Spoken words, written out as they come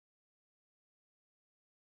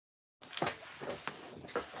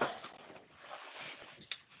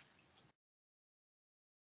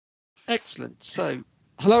Excellent. So,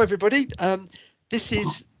 hello everybody. This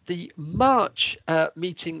is the March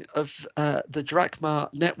meeting of the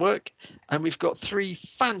DRACHMA network, and we've got three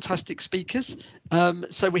fantastic speakers.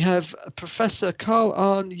 So we have Professor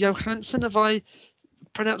Karl-Arne Johannessen. Have I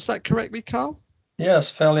pronounced that correctly, Karl?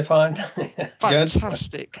 Yes, fairly fine.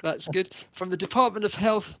 Fantastic. That's good. From the Department of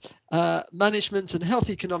Health Management and Health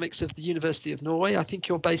Economics of the University of Norway. I think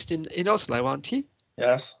you're based in Oslo, aren't you?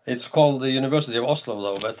 Yes, it's called the University of Oslo,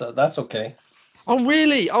 though, but that's okay. Oh,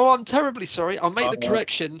 really? Oh, I'm terribly sorry. I'll make the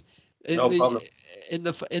correction in no problem. in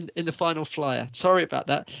the final flyer. Sorry about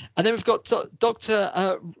that. And then we've got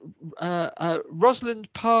Dr.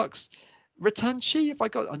 Rosalind Parkes-Ratanshi. Have I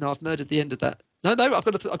got? Oh, no, I've murdered the end of that. No, I've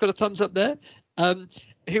got a thumbs up there.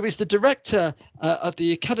 Who is the director of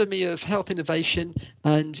the Academy of Health Innovation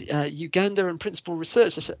and Uganda and Principal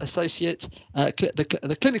Research Associate,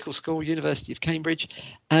 the Clinical School, University of Cambridge.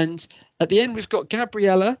 And at the end, we've got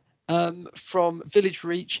Gabriella from Village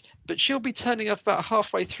Reach, but she'll be turning up about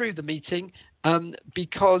halfway through the meeting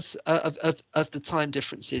because of the time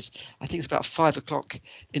differences. I think it's about 5 o'clock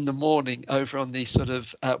in the morning over on the sort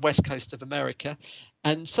of west coast of America.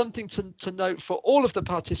 And something to note for all of the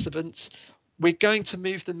participants, we're going to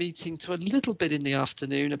move the meeting to a little bit in the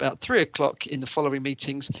afternoon, about 3 o'clock in the following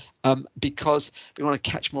meetings, because we want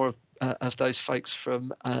to catch more of those folks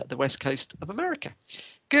from the west coast of America.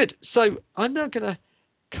 Good. So I'm now going to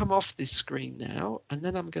come off this screen now, and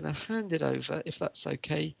then I'm going to hand it over, if that's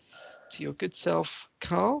okay, to your good self,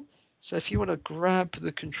 Karl. So if you want to grab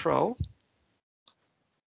the control.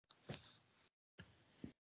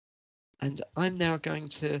 And I'm now going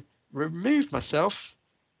to remove myself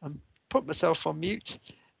and put myself on mute,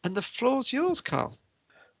 and the floor's yours, Karl.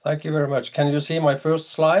 Thank you very much. Can you see my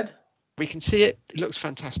first slide? We can see it. It looks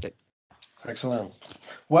fantastic. Excellent.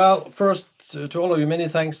 Well, first, to all of you, many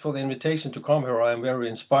thanks for the invitation to come here. I am very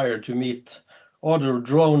inspired to meet other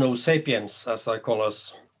drone sapiens, as I call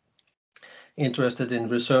us, interested in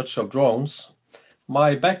research of drones.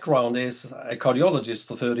 My background is a cardiologist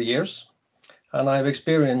for 30 years, and I've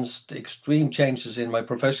experienced extreme changes in my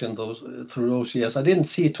profession through those years. I didn't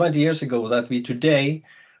see 20 years ago that we today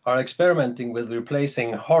are experimenting with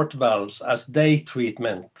replacing heart valves as day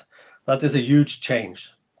treatment. That is a huge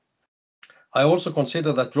change. I also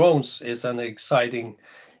consider that drones is an exciting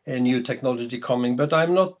new technology coming, but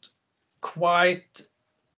I'm not quite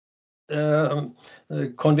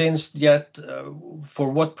convinced yet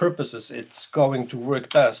for what purposes it's going to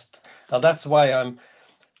work best. Now that's why I'm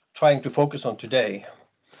trying to focus on today.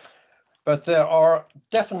 But there are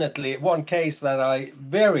definitely one case that I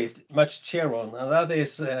very much cheer on, and that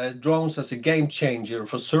is drones as a game changer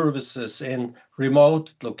for services in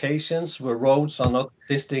remote locations where roads are not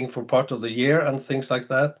existing for part of the year and things like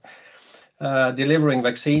that. Delivering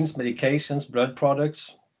vaccines, medications, blood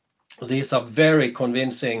products. These are very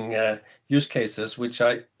convincing use cases, which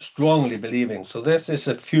I strongly believe in. So this is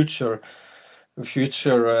a future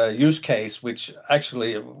use case, which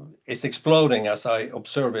actually is exploding as I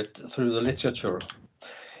observe it through the literature.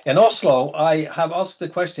 In Oslo, I have asked the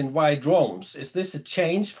question, why drones? Is this a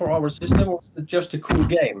change for our system, or is it just a cool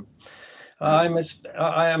game? I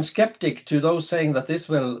am skeptic to those saying that this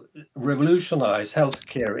will revolutionize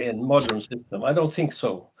healthcare in modern system. I don't think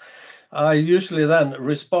so. I usually then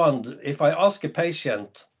respond, if I ask a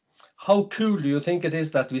patient, how cool do you think it is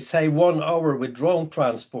that we save 1 hour with drone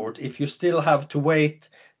transport if you still have to wait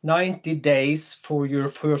 90 days for your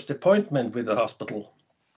first appointment with the hospital?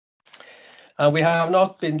 And we have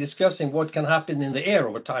not been discussing what can happen in the air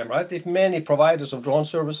over time, right? If many providers of drone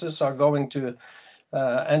services are going to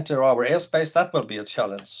enter our airspace, that will be a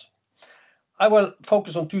challenge. I will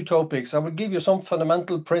focus on 2 topics. I will give you some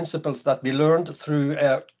fundamental principles that we learned through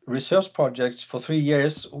research projects for 3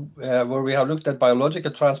 years, where we have looked at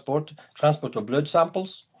biological transport of blood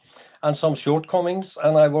samples, and some shortcomings.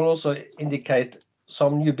 And I will also indicate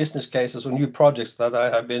some new business cases or new projects that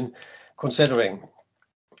I have been considering.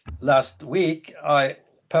 Last week, I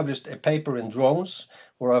published a paper in drones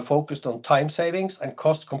where I focused on time savings and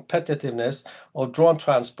cost competitiveness of drone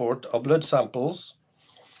transport of blood samples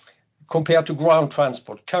compared to ground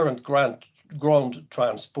transport, current ground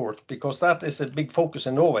transport, because that is a big focus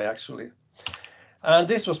in Norway, actually. And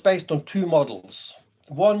this was based on 2 models.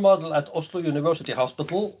 One model at Oslo University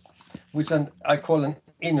Hospital, which I call an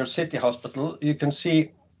inner city hospital. You can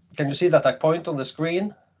see you see that I point on the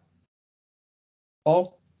screen?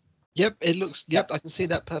 Oh? Yep, it looks, yep, yeah. I can see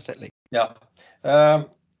that perfectly. Yeah. And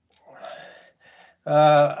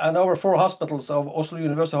our 4 hospitals of Oslo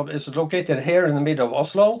University is located here in the middle of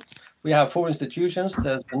Oslo. We have 4 institutions.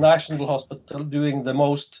 There's the National Hospital doing the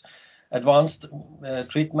most advanced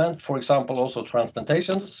treatment, for example, also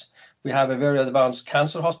transplantations. We have a very advanced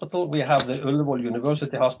cancer hospital. We have the Ullevål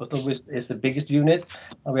University Hospital, which is the biggest unit,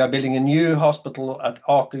 and we are building a new hospital at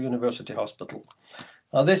Aker University Hospital.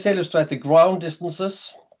 Now this illustrates the ground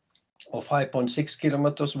distances of 5.6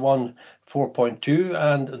 kilometers, one 4.2,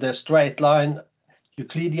 and the straight line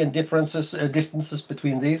Euclidean distances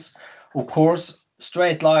between these. Of course,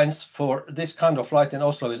 straight lines for this kind of flight in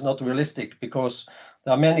Oslo is not realistic because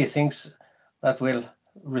there are many things that will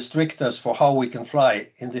restrict us for how we can fly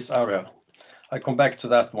in this area. I come back to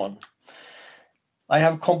that one. I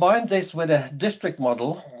have combined this with a district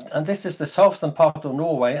model, and this is the southern part of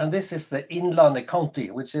Norway, and this is the Innlandet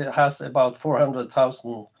county, which has about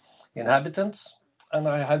 400,000 inhabitants. And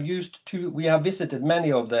I have used we have visited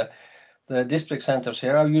many of the district centers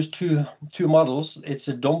here. I've used two models. It's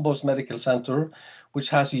a Dombås Medical Center, which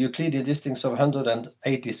has a Euclidean distance of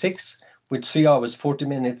 186 with 3 hours 40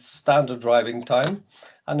 minutes standard driving time,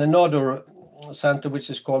 and another center which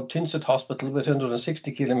is called Tynset Hospital with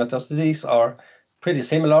 160 kilometers. These are pretty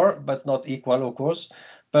similar, but not equal, of course,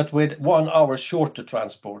 but with 1 hour shorter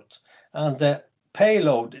transport. And the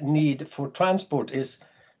payload need for transport is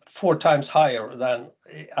 4 times higher than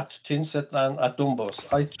at Tynset than at Dombås.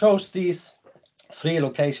 I chose these 3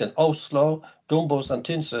 locations, Oslo, Dombås, and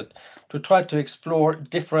Tynset, to try to explore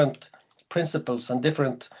different principles and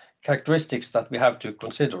different characteristics that we have to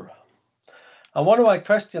consider. And one of my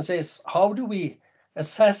questions is, how do we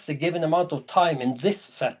assess a given amount of time in this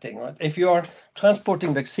setting? Right? If you are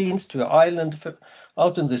transporting vaccines to an island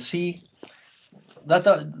out in the sea,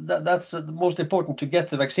 that's the most important to get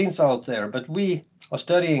the vaccines out there. But we are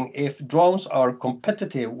studying if drones are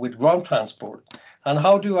competitive with ground transport. And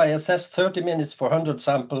how do I assess 30 minutes for 100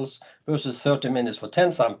 samples versus 30 minutes for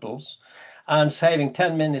 10 samples, and saving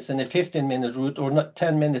 10 minutes in a 15-minute route or not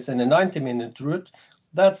 10 minutes in a 90-minute route?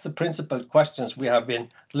 That's the principal questions we have been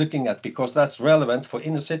looking at, because that's relevant for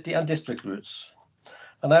inner city and district routes.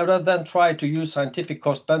 And I will then try to use scientific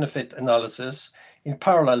cost-benefit analysis in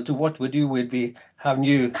parallel to what we do when we have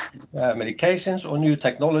new medications or new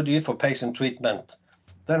technology for patient treatment.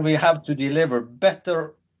 Then we have to deliver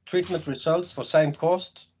better treatment results for same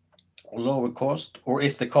cost or lower cost, or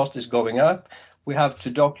if the cost is going up, we have to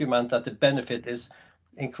document that the benefit is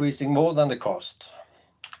increasing more than the cost.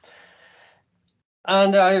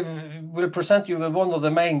 And I will present you with one of the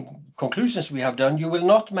main conclusions we have done. You will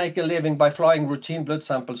not make a living by flying routine blood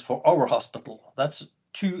samples for our hospital. That's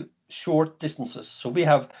too short distances. So we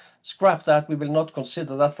have scrapped that. We will not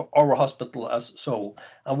consider that for our hospital as so.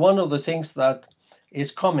 And one of the things that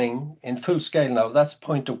is coming in full scale now, that's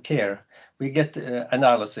point of care. We get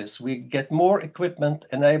analysis. We get more equipment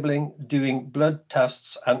enabling doing blood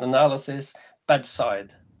tests and analysis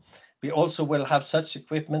bedside. We also will have such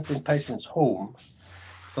equipment in patients' home.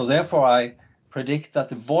 So therefore, I predict that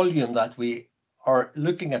the volume that we are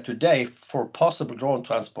looking at today for possible drone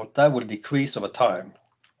transport, that will decrease over time.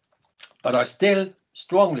 But I still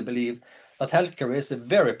strongly believe that healthcare is a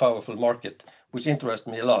very powerful market, which interests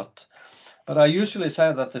me a lot. But I usually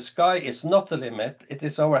say that the sky is not the limit, it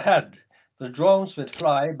is our head. The drones will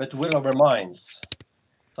fly, but will our minds.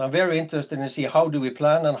 So I'm very interested in see how do we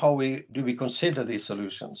plan and how do we consider these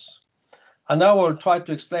solutions. And now I'll try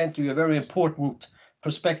to explain to you a very important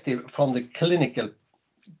perspective from the clinical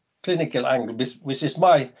angle, which is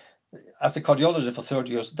as a cardiologist for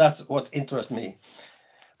 30 years, that's what interests me.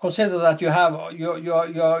 Consider that you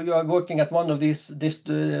are working at one of these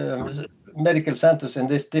medical centers in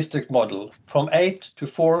this district model from 8 to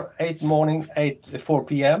 4, 8 morning, 8 to 4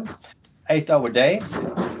 p.m., 8-hour day.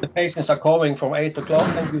 The patients are coming from 8 o'clock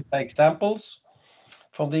and you take samples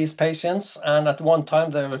from these patients, and at one time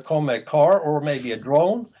there will come a car or maybe a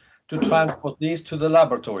drone to transport these to the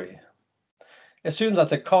laboratory. Assume that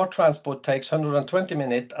the car transport takes 120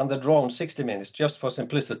 minutes and the drone 60 minutes, just for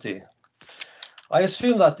simplicity. I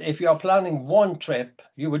assume that if you are planning one trip,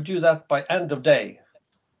 you would do that by end of day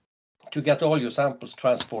to get all your samples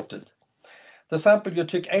transported. The sample you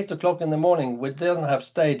took 8 o'clock in the morning would then have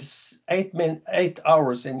stayed 8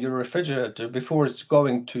 hours in your refrigerator before it's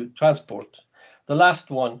going to transport. The last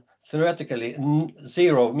one, theoretically,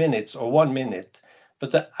 0 minutes or 1 minute.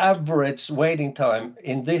 But the average waiting time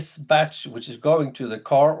in this batch, which is going to the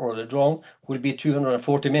car or the drone, will be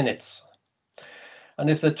 240 minutes. And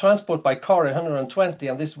if the transport by car is 120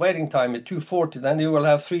 and this waiting time is 240, then you will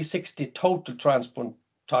have 360 total transport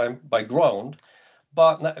time by ground.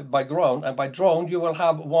 But by ground and by drone, you will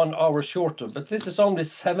have 1 hour shorter. But this is only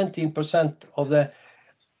 17% of the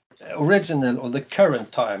original or the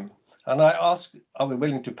current time. And I ask, are we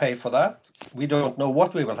willing to pay for that? We don't know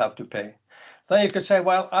what we will have to pay. Then you could say,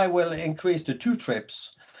 well, I will increase to 2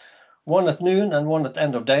 trips one at noon and one at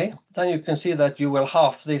end of day. Then you can see that you will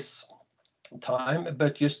half this time,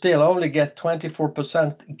 but you still only get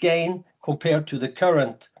 24% gain compared to the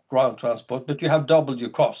current ground transport, but you have doubled your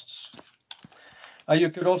costs. You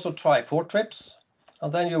could also try 4 trips,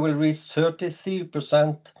 and then you will reach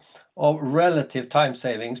 33% of relative time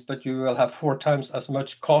savings, but you will have 4 times as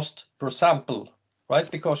much cost per sample,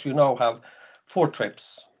 right? Because you now have 4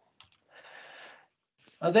 trips.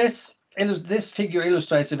 And this figure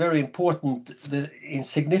illustrates a very important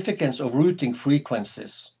significance of routing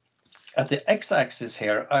frequencies. At the x-axis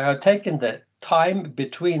here, I have taken the time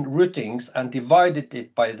between routings and divided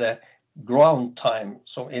it by the ground time.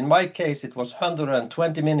 So in my case, it was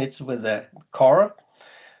 120 minutes with the car.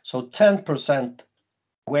 So 10%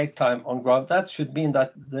 wait time on ground. That should mean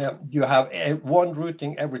that you have one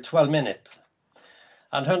routing every 12 minutes.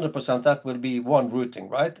 And 100% that will be one routing,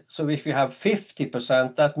 right? So if you have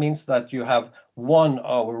 50%, that means that you have 1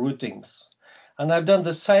 hour routings. And I've done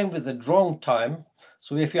the same with the drone time.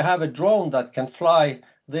 So if you have a drone that can fly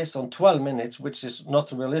this on 12 minutes, which is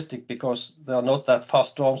not realistic because there are not that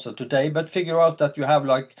fast drones today, but figure out that you have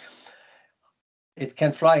like, it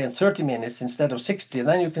can fly in 30 minutes instead of 60.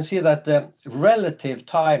 Then you can see that the relative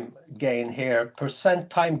time gain here, percent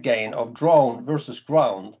time gain of drone versus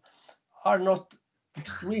ground, are not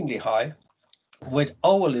extremely high with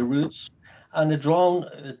hourly routes and a drone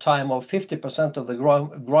time of 50% of the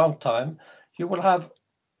ground time. You will have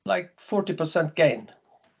like 40% gain.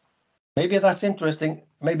 Maybe that's interesting,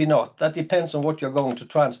 maybe not. That depends on what you're going to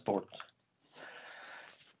transport.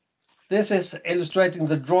 This is illustrating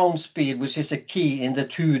the drone speed, which is a key in the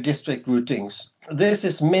 2 district routings. This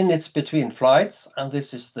is minutes between flights, and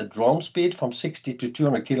this is the drone speed from 60 to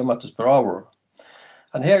 200 kilometers per hour.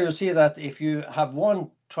 And here you see that if you have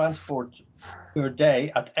 1 transport per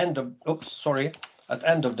day at end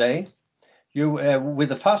of day, you with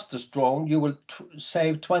the fastest drone, you will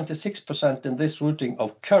save 26% in this routing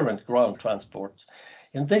of current ground transport.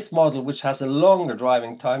 In this model, which has a longer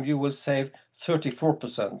driving time, you will save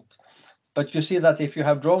 34%. But you see that if you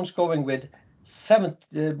have drones going with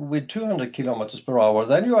 200 kilometers per hour,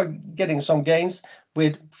 then you are getting some gains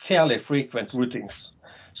with fairly frequent routings.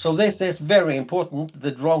 So this is very important,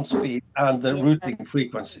 the drone speed and the routing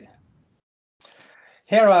frequency.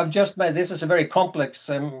 Here I've just made, this is a very complex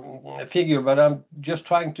figure, but I'm just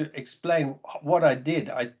trying to explain what I did.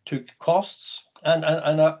 I took costs, and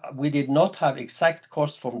we did not have exact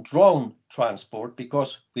costs from drone transport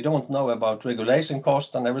because we don't know about regulation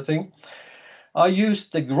costs and everything. I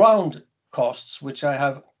used the ground costs, which I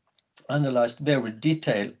have analyzed very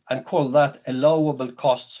detailed, and call that allowable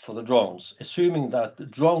costs for the drones, assuming that the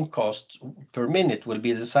drone cost per minute will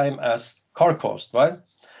be the same as car cost, right?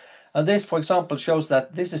 And this, for example, shows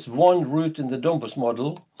that this is one route in the Dombos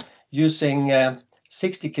model using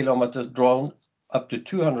 60 kilometers drone up to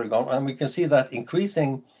 200 ground. And we can see that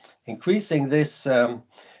increasing this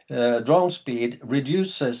drone speed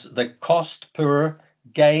reduces the cost per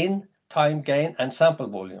gain, time gain, and sample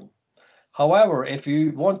volume. However, if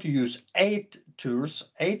you want to use 8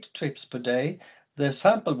 trips per day, the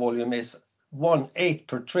sample volume is 1/8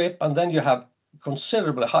 per trip, and then you have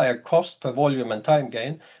considerably higher cost per volume and time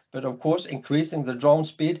gain. But of course, increasing the drone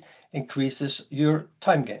speed increases your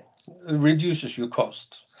time gain, reduces your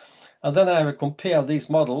cost. And then I will compare these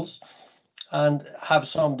models and have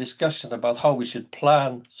some discussion about how we should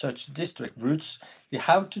plan such district routes. We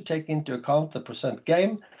have to take into account the percent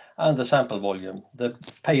gain and the sample volume, the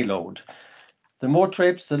payload. The more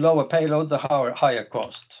trips, the lower payload, the higher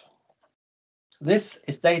cost. This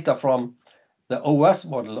is data from the OS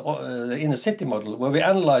model, the inner city model, where we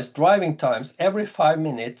analyze driving times every 5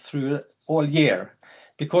 minutes through all year,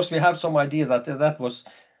 because we have some idea that that was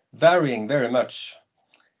varying very much.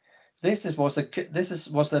 This was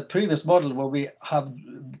the previous model where we have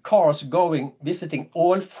cars visiting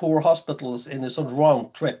all 4 hospitals in a sort of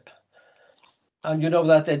round trip. And you know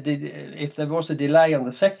that if there was a delay on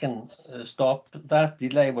the second stop, that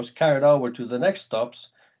delay was carried over to the next stops.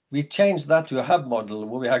 We changed that to a hub model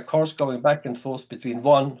where we had cars going back and forth between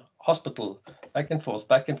one hospital, back and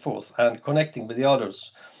forth, and connecting with the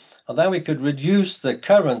others. And then we could reduce the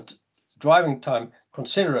current driving time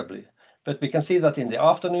considerably. But we can see that in the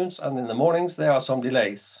afternoons and in the mornings, there are some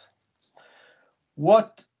delays.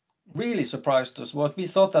 What really surprised us, what we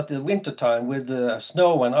thought that in the wintertime with the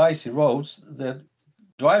snow and icy roads, the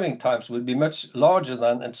driving times would be much larger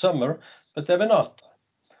than in summer, but they were not.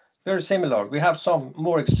 Very similar. We have some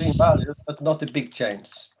more extreme values, but not a big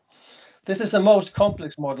change. This is the most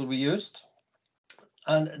complex model we used.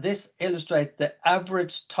 And this illustrates the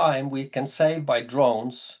average time we can save by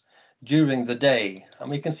drones during the day.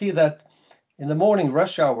 And we can see that in the morning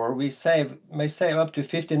rush hour, we may save up to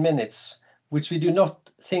 15 minutes, which we do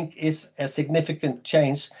not think is a significant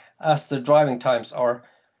change as the driving times are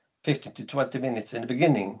 15 to 20 minutes in the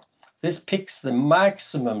beginning. This picks the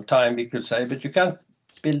maximum time, we could say, but you can't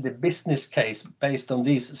build a business case based on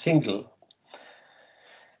these single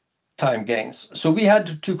time gains. So we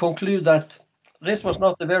had to conclude that this was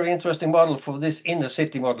not a very interesting model for this inner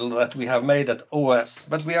city model that we have made at OS,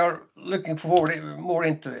 but we are looking forward more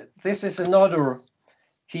into it. This is another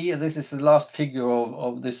key. This is the last figure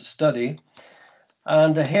of this study.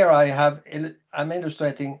 And here I'm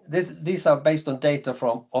illustrating this. These are based on data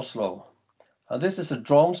from Oslo. This is a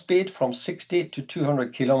drone speed from 60 to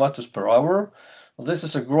 200 kilometers per hour. This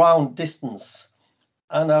is a ground distance.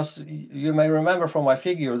 And as you may remember from my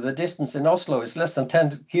figure, the distance in Oslo is less than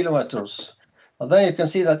 10 kilometers. And then you can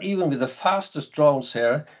see that even with the fastest drones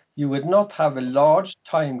here, you would not have a large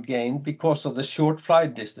time gain because of the short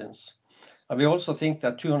flight distance. And we also think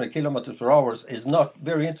that 200 kilometers per hour is not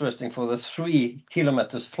very interesting for the 3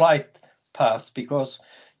 kilometers flight path, because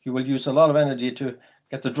you will use a lot of energy to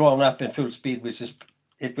get the drone up in full speed, which is,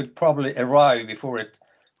 it would probably arrive before it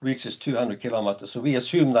reaches 200 kilometers. So we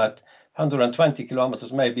assume that 120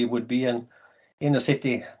 kilometers maybe would be in a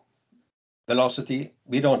city velocity.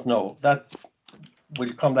 We don't know. That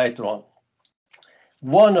will come later on.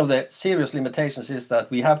 One of the serious limitations is that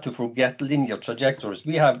we have to forget linear trajectories.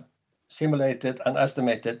 We have simulated and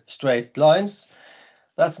estimated straight lines.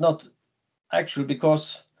 That's not actually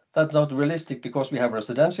because that's not realistic, because we have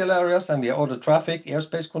residential areas and we have other traffic,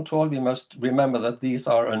 airspace control. We must remember that these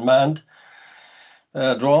are unmanned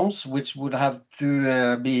drones, which would have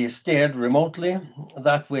to be steered remotely.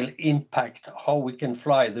 That will impact how we can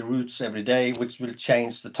fly the routes every day, which will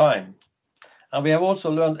change the time. And we have also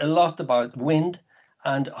learned a lot about wind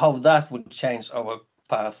and how that would change our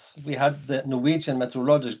path. We had the Norwegian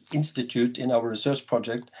Meteorological Institute in our research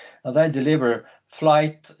project, and they deliver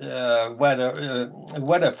flight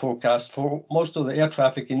weather forecast for most of the air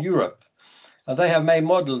traffic in Europe. And they have made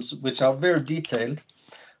models which are very detailed.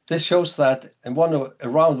 This shows that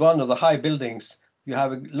around one of the high buildings, you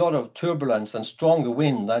have a lot of turbulence and stronger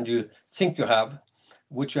wind than you think you have,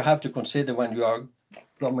 which you have to consider when you are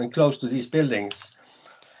coming close to these buildings.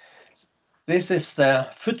 This is the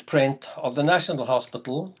footprint of the National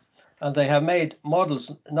Hospital, and they have made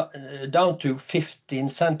models down to 15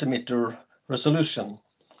 centimeter resolution.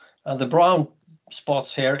 And the brown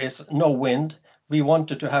spots here is no wind. We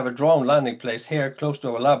wanted to have a drone landing place here close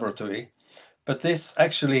to our laboratory, but this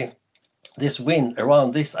wind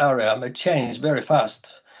around this area may change very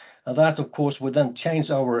fast. And that, of course, would then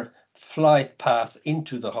change our flight path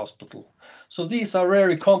into the hospital. So these are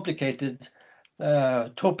very complicated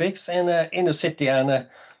topics in a city and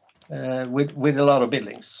with a lot of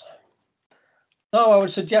buildings. Now I will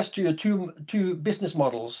suggest to you two business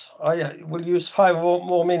models. I will use 5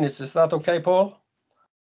 more minutes. Is that okay, Paul?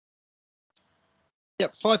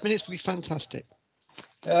 Yep, 5 minutes would be fantastic.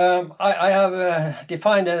 I have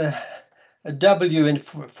defined a W in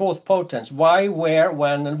fourth potence: why, where,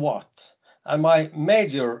 when, and what. And my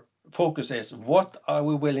major focus is what are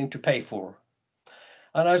we willing to pay for?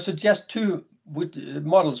 And I suggest two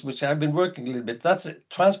models which I've been working a little bit. That's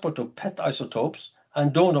transport of PET isotopes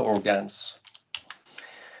and donor organs.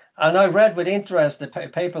 And I read with interest the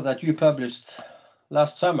paper that you published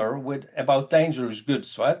last summer about dangerous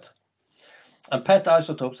goods, right? And PET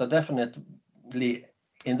isotopes are definitely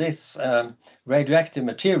in this radioactive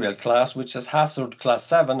material class, which is hazard class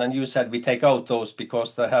 7, and you said we take out those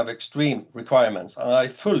because they have extreme requirements. And I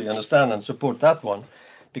fully understand and support that one,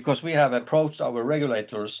 because we have approached our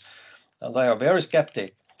regulators and they are very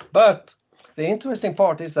skeptic. But the interesting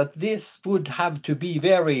part is that this would have to be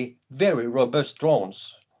very, very robust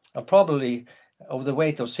drones, and probably of the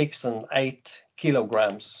weight of 6 and 8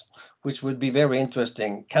 kilograms, which would be very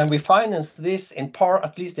interesting. Can we finance this in part,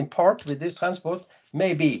 at least in part, with this transport?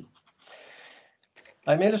 Maybe.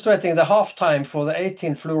 I'm illustrating the half time for the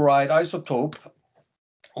 18 fluoride isotope,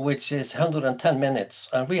 which is 110 minutes.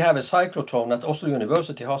 And we have a cyclotron at Oslo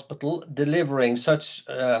University Hospital delivering such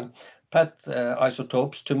PET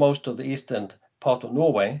isotopes to most of the eastern part of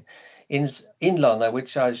Norway. In Inland,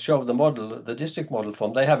 which I show the model, the district model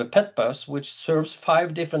from, they have a PET bus which serves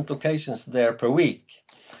 5 different locations there per week.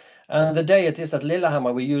 And the day it is at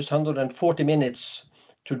Lillehammer, we use 140 minutes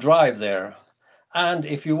to drive there. And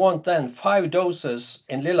if you want then 5 doses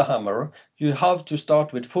in Lillehammer, you have to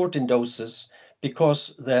start with 14 doses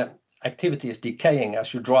because the activity is decaying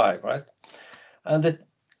as you drive, right? And the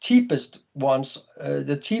cheapest ones,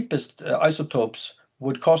 the cheapest isotopes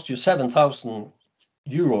would cost you 7,000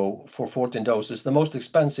 euro for 14 doses. The most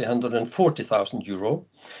expensive 140,000 euro.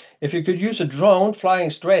 If you could use a drone flying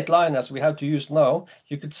straight line as we have to use now,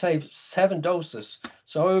 you could save 7 doses.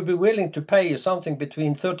 So I would be willing to pay you something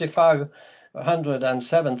between 3,500 and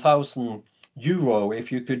 7,000 euro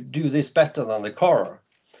if you could do this better than the car.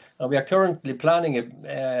 And we are currently planning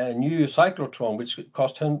a new cyclotron which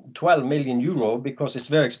costs 12 million euro because it's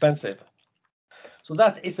very expensive. So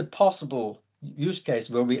that is a possible use case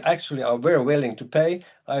where we actually are very willing to pay.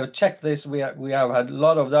 I have checked this. We have had a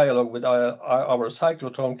lot of dialogue with our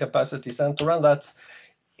cyclotron capacity center, and that's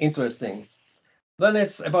interesting. Then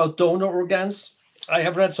it's about donor organs. I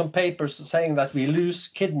have read some papers saying that we lose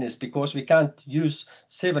kidneys because we can't use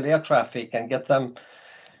civil air traffic and get them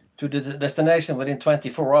to the destination within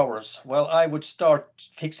 24 hours. Well, I would start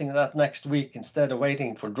fixing that next week instead of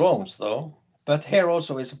waiting for drones, though. But here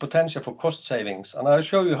also is a potential for cost savings. And I'll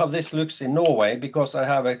show you how this looks in Norway because I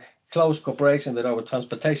have a close cooperation with our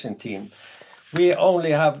transportation team. We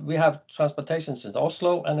have transportations in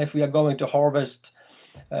Oslo, and if we are going to harvest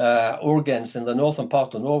organs in the northern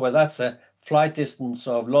part of Norway, that's a flight distance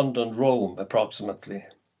of London-Rome approximately.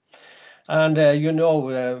 And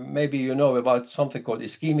maybe you know about something called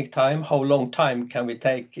ischemic time. How long time can it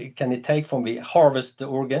take from we harvest the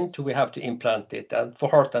organ to we have to implant it? And for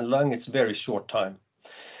heart and lung, it's very short time.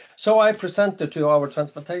 So I presented to our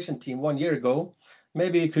transportation team 1 year ago,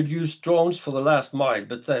 maybe you could use drones for the last mile,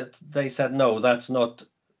 but they said, no, that's not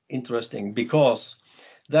interesting because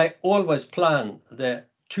they always plan the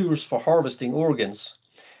tours for harvesting organs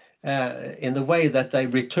in the way that they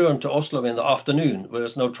return to Oslo in the afternoon where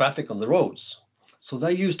there's no traffic on the roads. So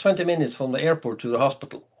they use 20 minutes from the airport to the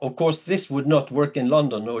hospital. Of course, this would not work in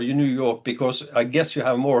London or New York because I guess you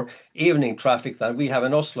have more evening traffic than we have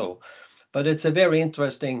in Oslo. But it's a very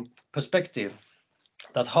interesting perspective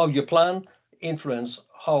that how you plan influence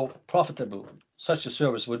how profitable such a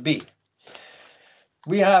service would be.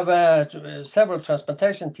 We have several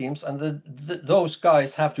transplantation teams, and those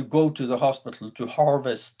guys have to go to the hospital to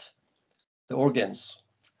harvest the organs.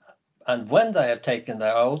 And when they have taken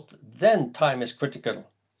them out, then time is critical.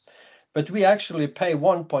 But we actually pay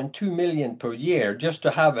 1.2 million per year just to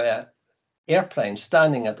have an airplane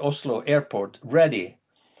standing at Oslo airport ready.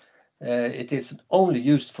 It is only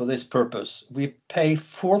used for this purpose. We pay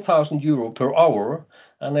 4,000 euro per hour,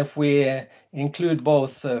 and if we include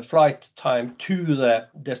both flight time to the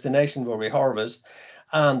destination where we harvest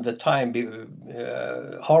and the time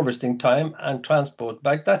harvesting time and transport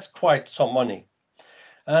back, that's quite some money.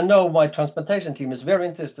 And now my transportation team is very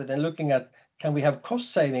interested in looking at, can we have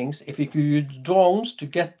cost savings if we could use drones to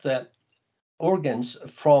get the organs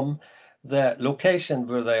from the location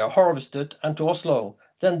where they are harvested and to Oslo?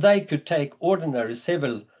 Then they could take ordinary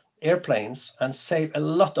civil airplanes and save a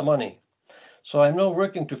lot of money. So I'm now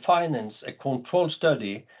working to finance a control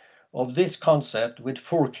study of this concept with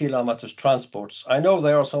 4 kilometers transports. I know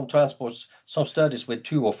there are some transports, some studies with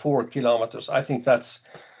 2 or 4 kilometers. I think that's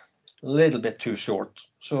a little bit too short.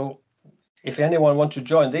 So if anyone wants to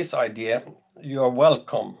join this idea, you are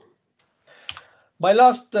welcome. My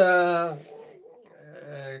last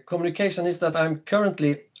communication is that I'm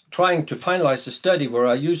currently trying to finalize a study where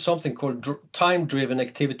I use something called time-driven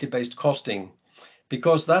activity-based costing,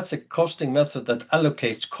 because that's a costing method that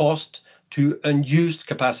allocates cost to unused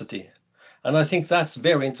capacity. And I think that's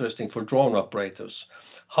very interesting for drone operators.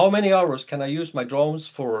 How many hours can I use my drones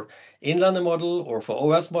for inland model or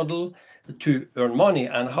for OS model to earn money,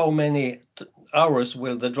 and how many hours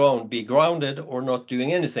will the drone be grounded or not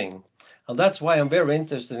doing anything? And that's why I'm very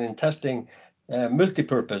interested in testing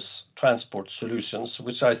multi-purpose transport solutions,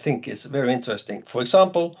 which I think is very interesting. For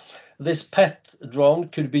example, this PET drone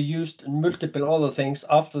could be used in multiple other things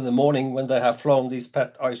after the morning when they have flown these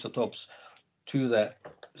PET isotopes to the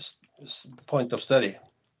point of study.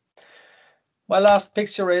 My last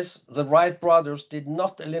picture is the Wright brothers did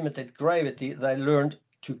not eliminate gravity, they learned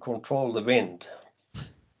to control the wind.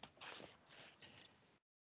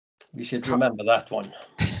 We should remember that one.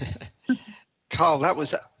 Karl, that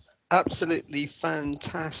was absolutely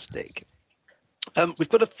fantastic. We've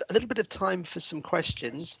got a little bit of time for some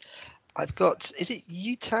questions. I've got, is it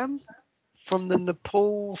Utam from the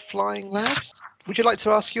Nepal Flying Labs? Would you like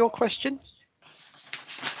to ask your question?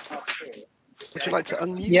 Would you like to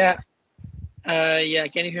unmute? Yeah. Yeah,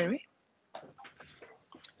 can you hear me?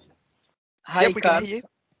 Hi, yeah, we Karl. can hear you.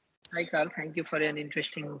 Hi, Karl. Thank you for an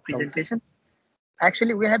interesting presentation.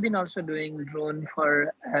 Actually, we have been also doing drone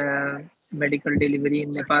for medical delivery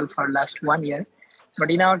in Nepal for last 1 year. But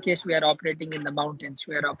in our case, we are operating in the mountains.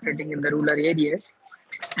 We are operating in the rural areas.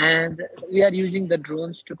 And we are using the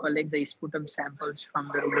drones to collect the sputum samples from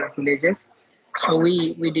the rural villages. So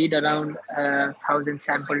we did around 1,000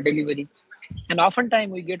 sample delivery, and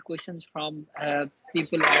oftentimes we get questions from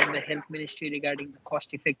people at the health ministry regarding the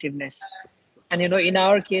cost effectiveness. And in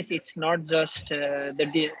our case, it's not just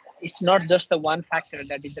the one factor,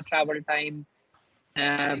 that is the travel time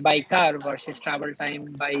by car versus travel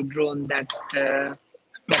time by drone, that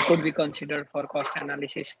could be considered for cost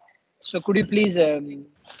analysis. So could you please,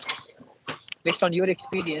 based on your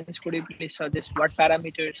experience, could you please suggest what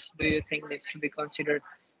parameters do you think needs to be considered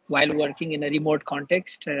while working in a remote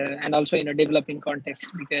context and also in a developing context?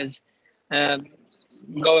 Because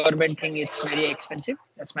government think it's very expensive.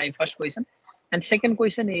 That's my first question. And second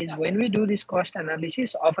question is, when we do this cost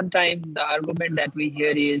analysis, oftentimes the argument that we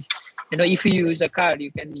hear is, if you use a car, you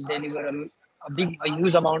can deliver a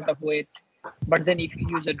huge amount of weight. But then if you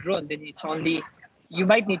use a drone, then it's only, you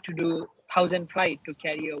might need to do 1,000 flights to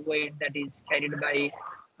carry a weight that is carried by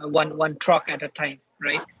one truck at a time,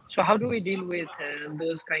 right? So how do we deal with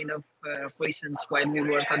those kind of questions while we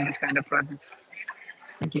work on this kind of projects?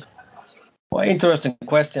 Thank you. Well, interesting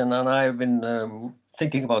question, and I've been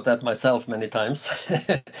thinking about that myself many times.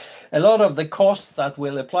 A lot of the costs that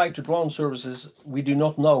will apply to drone services, we do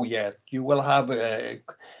not know yet. You will have a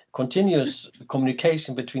continuous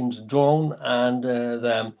communication between the drone and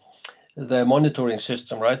the monitoring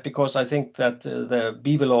system, right? Because I think that the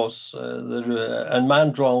BVLOS, the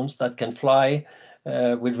unmanned drones that can fly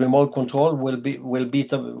with remote control will be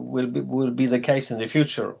the case in the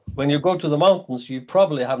future. When you go to the mountains, you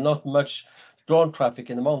probably have not much drone traffic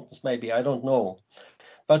in the mountains. Maybe, I don't know,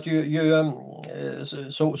 but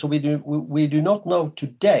so we do not know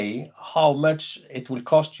today how much it will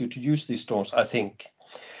cost you to use these drones. I think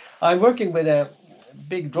I'm working with a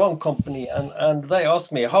big drone company, and they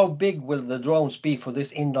asked me, how big will the drones be for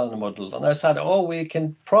this inland model? And I said, oh, we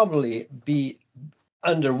can probably be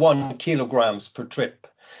under 1 kilograms per trip.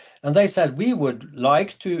 And they said, we would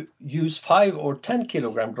like to use 5 or 10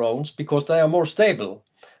 kilogram drones because they are more stable.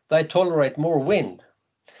 They tolerate more wind.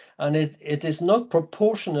 And it is not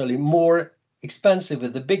proportionally more expensive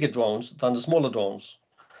with the bigger drones than the smaller drones.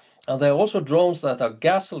 And there are also drones that are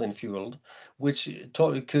gasoline fueled, which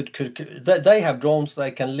they have drones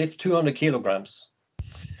that can lift 200 kilograms.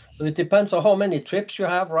 So it depends on how many trips you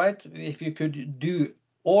have, right? If you could do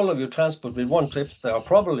all of your transport with one trip, there are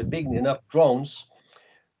probably big enough drones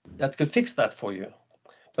that could fix that for you.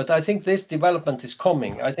 But I think this development is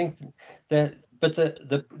coming. I think the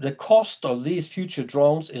cost of these future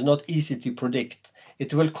drones is not easy to predict.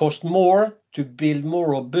 It will cost more to build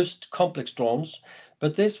more robust, complex drones,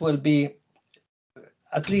 but this will be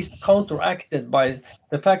at least counteracted by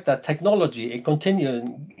the fact that technology is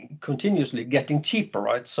continuously getting cheaper,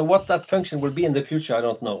 right? So what that function will be in the future, I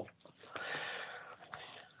don't know.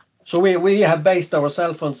 So we have based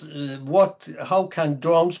ourselves on how can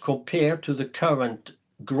drones compare to the current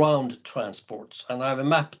ground transports, and I've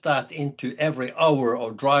mapped that into every hour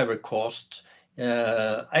of driver cost,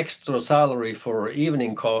 extra salary for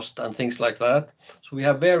evening cost and things like that. So we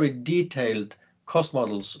have very detailed cost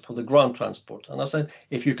models for the ground transport. And I said,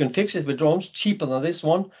 if you can fix it with drones cheaper than this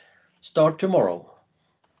one, start tomorrow.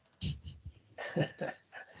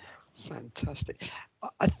 Fantastic.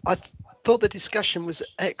 I thought the discussion was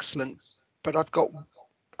excellent, but I've got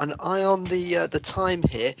an eye on the time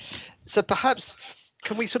here. So perhaps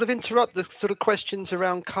can we sort of interrupt the sort of questions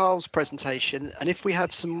around Karl's presentation, and if we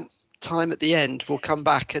have some time at the end, we'll come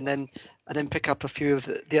back and then pick up a few of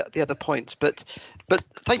the other points. But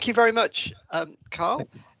thank you very much, Karl.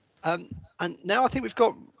 And now I think we've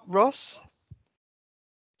got Ross.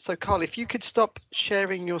 So Karl, if you could stop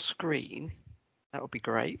sharing your screen, that would be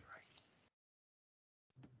great.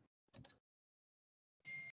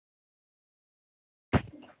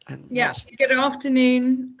 And yeah, Ross. Good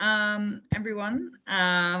afternoon, everyone.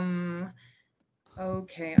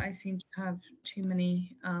 Okay, I seem to have too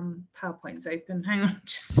many PowerPoints open. Hang on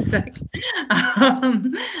just a sec.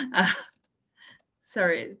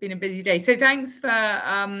 Sorry, it's been a busy day. So thanks for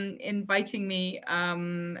inviting me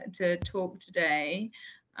to talk today.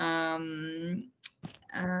 I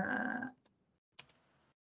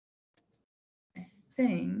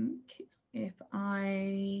think if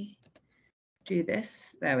I do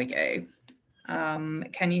this, there we go.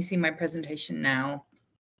 Can you see my presentation now?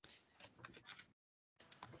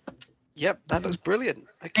 Yep, that looks brilliant.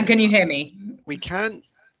 Okay. And can you hear me? We can.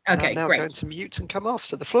 Okay, now great. Going to mute and come off.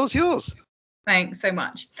 So the floor's yours. Thanks so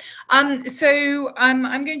much. So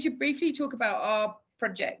I'm going to briefly talk about our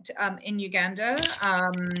project in Uganda.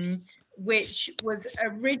 which was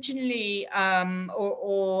originally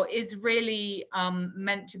or is really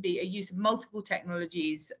meant to be a use of multiple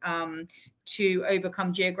technologies to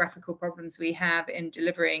overcome geographical problems we have in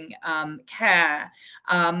delivering care.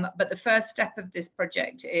 But the first step of this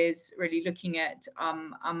project is really looking at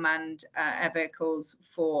unmanned air vehicles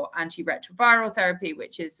for antiretroviral therapy,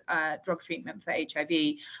 which is drug treatment for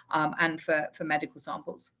HIV and for medical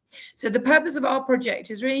samples. So the purpose of our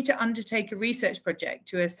project is really to undertake a research project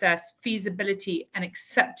to assess feasibility and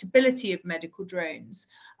acceptability of medical drones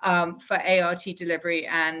for ART delivery,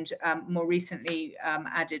 and more recently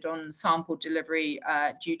added on sample delivery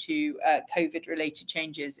due to COVID-related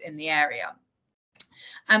changes in the area.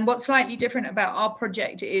 And what's slightly different about our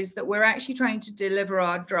project is that we're actually trying to deliver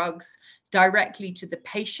our drugs directly to the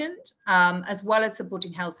patient, as well as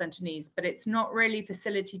supporting health centre needs, but it's not really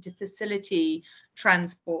facility to facility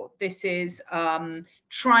transport. This is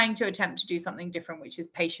trying to attempt to do something different, which is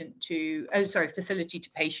facility to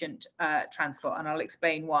patient transport, and I'll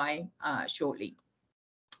explain why shortly.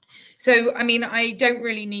 So, I mean, I don't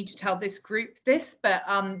really need to tell this group this, but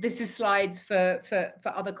this is slides for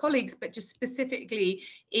other colleagues, but just specifically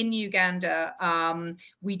in Uganda,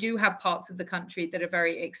 we do have parts of the country that are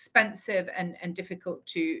very expensive and difficult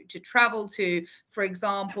to travel to. For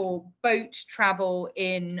example, boat travel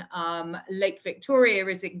in Lake Victoria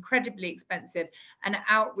is incredibly expensive, and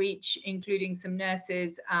outreach, including some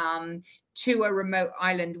nurses, to a remote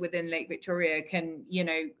island within Lake Victoria can,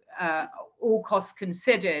 all costs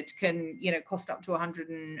considered, can, cost up to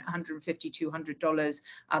 $150, $200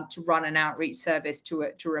 to run an outreach service to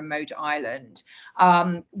a remote island.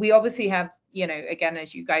 We obviously have, again,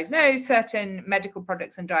 as you guys know, certain medical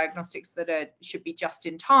products and diagnostics that should be just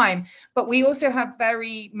in time, but we also have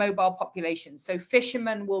very mobile populations. So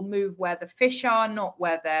fishermen will move where the fish are, not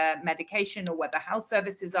where their medication or where the health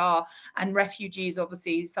services are. And refugees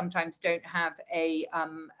obviously sometimes don't have a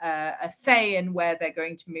say in where they're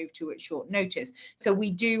going to move to at short notice. So we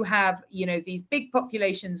do have, these big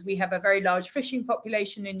populations. We have a very large fishing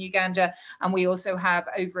population in Uganda, and we also have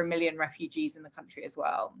over 1 million refugees in the country as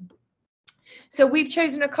well. So we've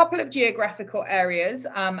chosen a couple of geographical areas,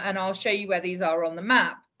 and I'll show you where these are on the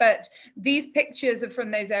map. But these pictures are from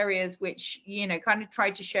those areas which, kind of try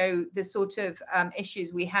to show the sort of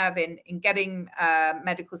issues we have in getting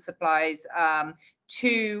medical supplies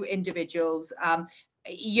to individuals.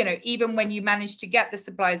 Even when you manage to get the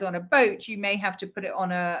supplies on a boat, you may have to put it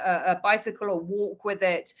on a bicycle or walk with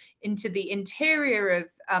it into the interior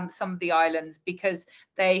of some of the islands because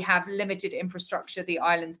they have limited infrastructure. The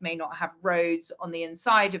islands may not have roads on the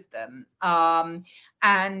inside of them.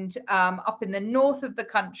 And up in the north of the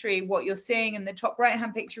country, what you're seeing in the top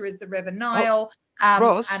right-hand picture is the River Nile.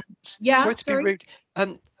 Ros, yeah, sorry to be rude.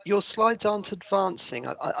 Your slides aren't advancing.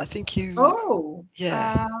 I think you. Oh,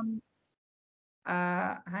 yeah.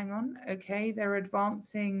 Hang on. Okay, they're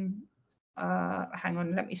advancing. Hang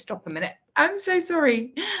on, let me stop a minute. I'm so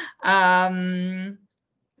sorry. Let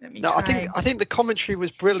me try. I think the commentary was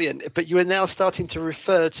brilliant, but you are now starting to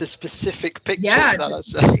refer to specific pictures. Yeah,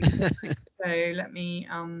 so let me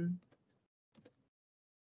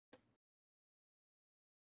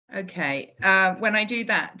okay. When I do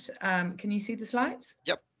that, can you see the slides?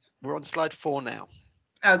 Yep, we're on slide 4 now.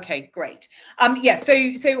 Okay, great. Yeah, so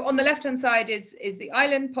on the left-hand side is the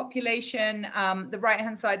island population. The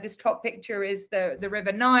right-hand side, this top picture is the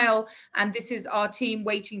River Nile, and this is our team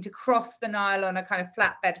waiting to cross the Nile on a kind of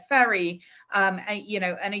flatbed ferry. And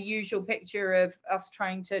a usual picture of us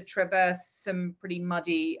trying to traverse some pretty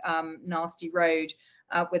muddy, nasty road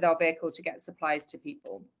with our vehicle to get supplies to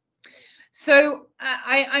people. So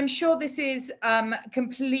I'm sure this is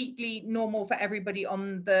completely normal for everybody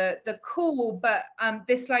on the call, but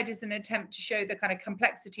this slide is an attempt to show the kind of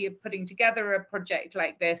complexity of putting together a project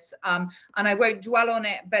like this. And I won't dwell on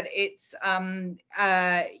it, but it's,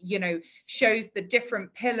 shows the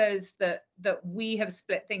different pillars that we have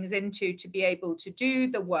split things into to be able to do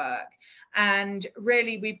the work. And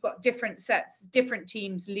really, we've got different sets, different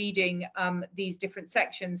teams leading these different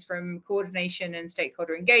sections, from coordination and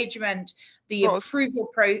stakeholder engagement, the approval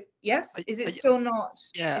yes, is it still not?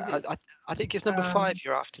 Yeah, I think it's number 5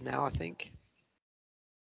 you're after now, I think.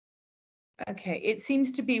 Okay, it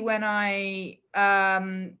seems to be when I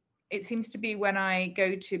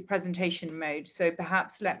go to presentation mode. So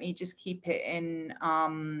perhaps let me just keep it in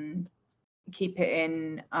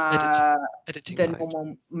editing the mode.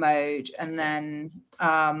 normal mode, and then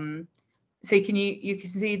so you can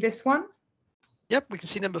see this one. Yep, we can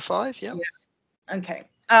see number 5. Yep. Yeah. Okay.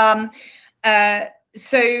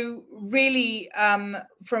 So really,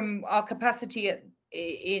 from our capacity at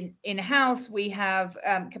in-house, we have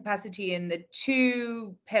capacity in the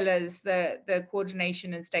two pillars, the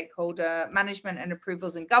coordination and stakeholder management and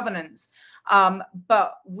approvals and governance.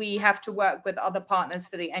 But we have to work with other partners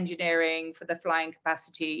for the engineering, for the flying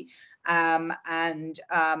capacity, and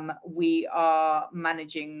we are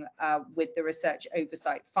managing with the research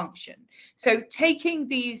oversight function. So taking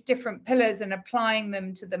these different pillars and applying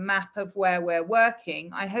them to the map of where we're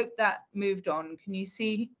working, I hope that moved on. Can you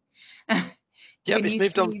see? Yep, it's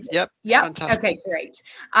moved on. Yep. Yeah. Fantastic. Okay, great.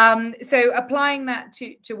 So applying that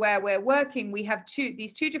to where we're working, we have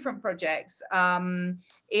these two different projects.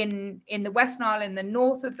 In the Western Isle, in the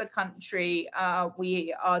north of the country,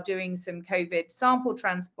 we are doing some COVID sample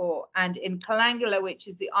transport, and in Kalangala, which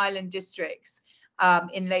is the island districts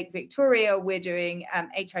in Lake Victoria, we're doing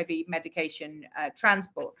HIV medication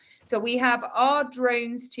transport. So we have our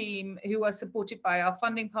drones team who are supported by our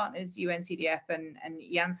funding partners, UNCDF and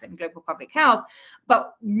Janssen Global Public Health.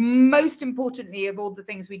 But most importantly of all the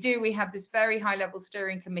things we do, we have this very high level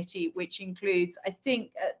steering committee, which includes, I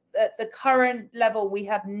think at the current level, we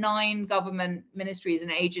have 9 government ministries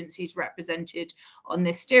and agencies represented on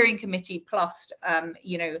this steering committee, plus,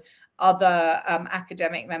 you know, other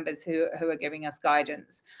academic members who are giving us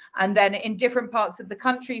guidance. And then in different parts of the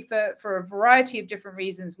country, for a variety of different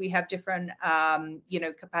reasons, we have different, you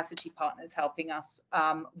know, capacity partners helping us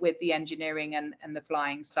with the engineering and the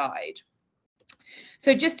flying side.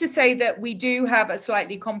 So just to say that we do have a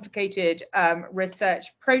slightly complicated research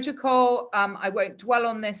protocol. I won't dwell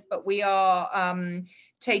on this, but we are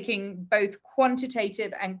taking both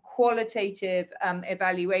quantitative and qualitative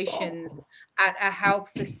evaluations at a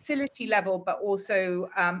health facility level, but also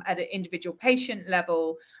at an individual patient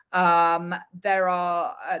level. There's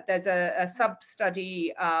a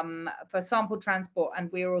sub-study for sample transport,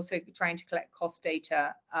 and we're also trying to collect cost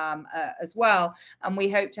data as well. And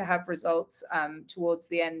we hope to have results towards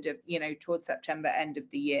the end of, you know, towards September, end of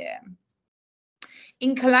the year.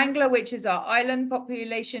 In Kalangala, which is our island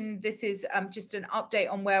population, this is just an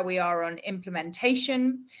update on where we are on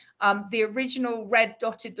implementation. The original red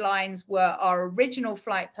dotted lines were our original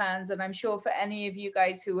flight plans, and I'm sure for any of you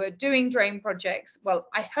guys who are doing drone projects, well,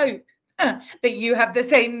 I hope that you have the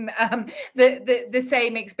same the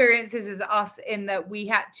same experiences as us, in that we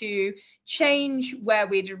had to change where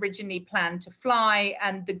we'd originally planned to fly,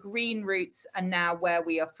 and the green routes are now where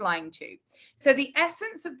we are flying to. So the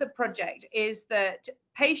essence of the project is that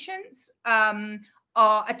patients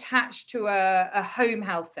are attached to a home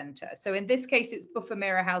health center. So in this case, it's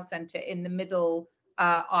Bufamira Health Center in the middle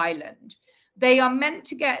island. They are meant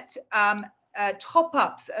to get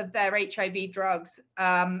top-ups of their HIV drugs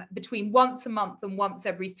between once a month and once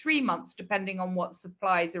every 3 months, depending on what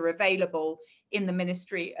supplies are available in the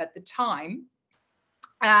ministry at the time.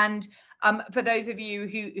 And for those of you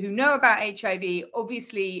who know about HIV,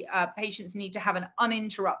 obviously patients need to have an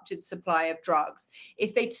uninterrupted supply of drugs.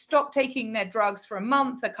 If they stop taking their drugs for a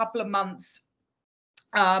month, a couple of months,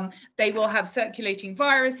 they will have circulating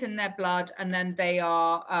virus in their blood, and then they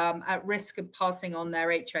are at risk of passing on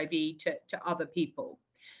their HIV to other people.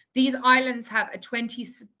 These islands have a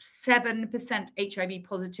 27% HIV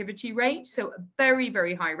positivity rate, so very,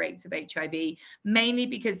 very high rates of HIV, mainly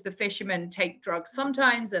because the fishermen take drugs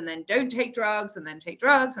sometimes and then don't take drugs, and then take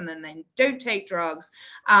drugs and then they don't take drugs.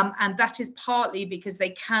 And that is partly because they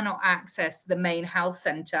cannot access the main health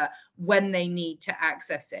center when they need to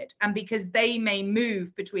access it, and because they may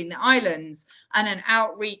move between the islands, and an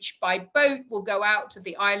outreach by boat will go out to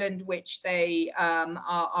the island which they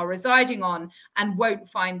are residing on and won't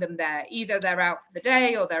find them there. Either they're out for the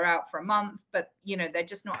day or they're out for a month, but you know, they're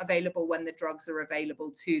just not available when the drugs are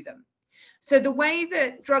available to them. So the way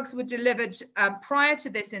that drugs were delivered prior to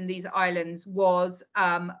this in these islands was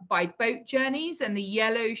by boat journeys, and the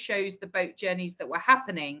yellow shows the boat journeys that were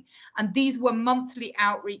happening. And these were monthly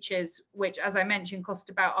outreaches, which, as I mentioned, cost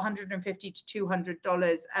about $150 to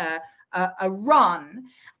 $200 a run.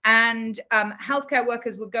 And healthcare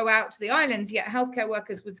workers would go out to the islands, yet healthcare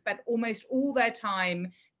workers would spend almost all their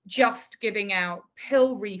time just giving out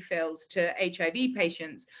pill refills to HIV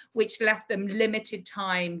patients, which left them limited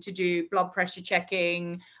time to do blood pressure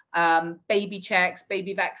checking, baby checks,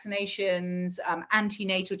 baby vaccinations,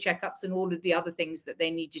 antenatal checkups, and all of the other things that they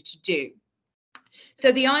needed to do.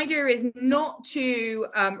 So the idea is not to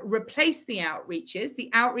replace the outreaches. The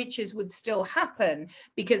outreaches would still happen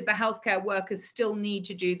because the healthcare workers still need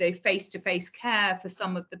to do the face-to-face care for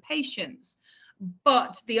some of the patients.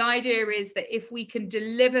 But the idea is that if we can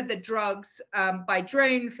deliver the drugs by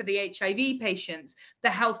drone for the HIV patients, the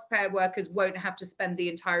healthcare workers won't have to spend the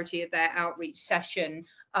entirety of their outreach session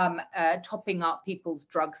topping up people's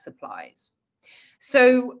drug supplies.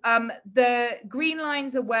 So the green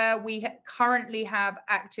lines are where we currently have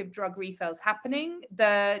active drug refills happening.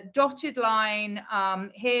 The dotted line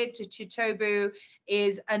here to Chitobu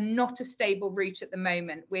is not a stable route at the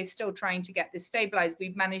moment. We're still trying to get this stabilized.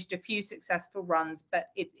 We've managed a few successful runs, but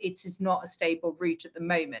it is not a stable route at the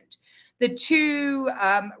moment. The two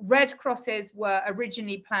red crosses were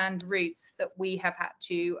originally planned routes that we have had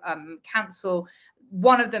to cancel.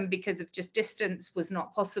 One of them, because of just distance, was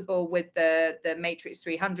not possible with the Matrix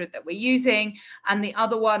 300 that we're using. And the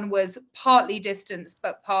other one was partly distance,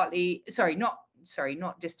 but partly,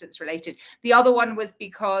 not distance related. The other one was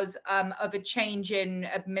because of a change in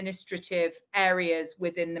administrative areas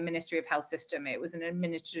within the Ministry of Health system. It was an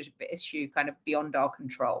administrative issue kind of beyond our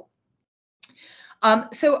control.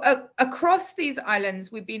 So across these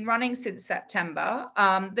islands, we've been running since September.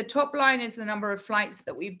 The top line is the number of flights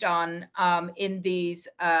that we've done in these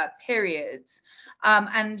periods.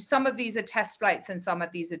 And some of these are test flights and some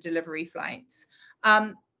of these are delivery flights.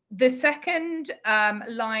 The second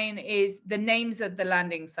line is the names of the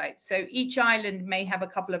landing sites. So each island may have a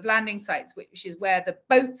couple of landing sites, which is where the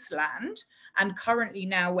boats land, and currently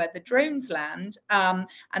now where the drones land. And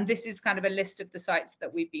this is kind of a list of the sites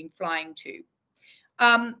that we've been flying to.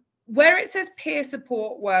 Where it says peer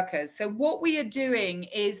support workers, so what we are doing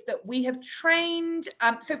is that we have trained,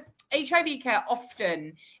 so HIV care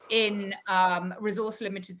often in resource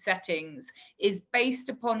limited settings is based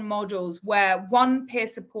upon models where one peer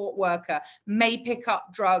support worker may pick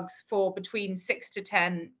up drugs for between 6 to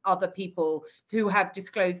 10 other people who have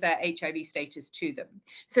disclosed their HIV status to them.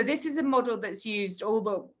 So this is a model that's used all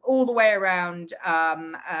the way around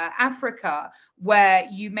Africa, where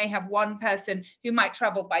you may have one person who might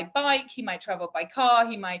travel by bike, he might travel by car,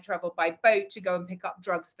 he might travel by boat to go and pick up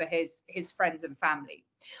drugs for his friends and family.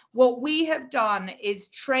 What we have done is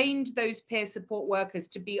trained those peer support workers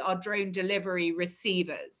to be our drone delivery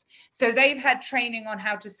receivers. So they've had training on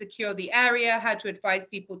how to secure the area, how to advise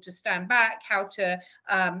people to stand back, how to,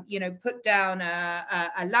 put down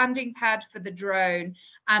a landing pad for the drone.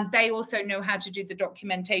 And they also know how to do the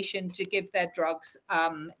documentation to give their drugs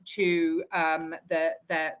to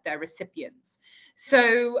their recipients.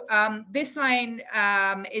 So this line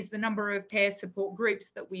is the number of peer support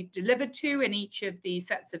groups that we've delivered to in each of the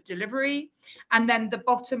sets of delivery. And then the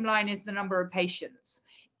bottom line is the number of patients.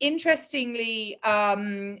 Interestingly,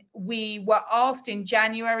 we were asked in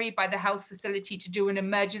January by the health facility to do an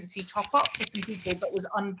emergency top-up for some people that was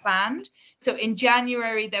unplanned. So in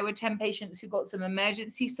January, there were 10 patients who got some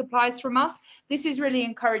emergency supplies from us. This is really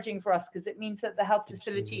encouraging for us because it means that the health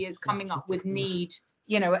facility is coming up with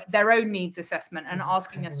their own needs assessment and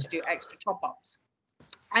asking us to do extra top-ups.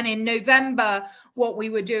 And in November, what we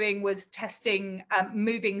were doing was testing,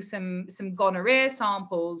 moving some gonorrhea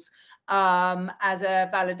samples as a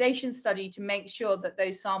validation study to make sure that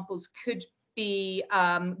those samples could be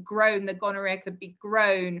grown, the gonorrhea could be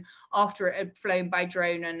grown after it had flown by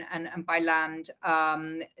drone and by land,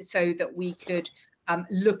 so that we could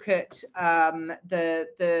look at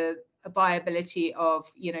the viability of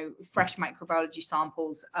fresh microbiology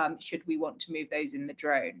samples should we want to move those in the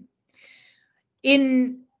drone.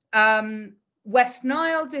 In West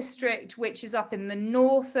Nile district, which is up in the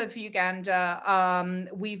north of Uganda,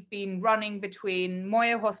 we've been running between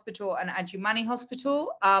Moyo Hospital and Adjumani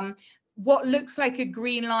Hospital. What looks like a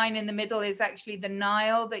green line in the middle is actually the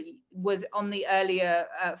Nile that was on the earlier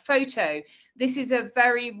photo. This is a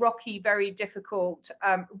very rocky, very difficult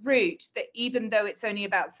route that, even though it's only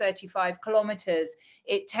about 35 kilometers,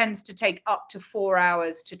 it tends to take up to 4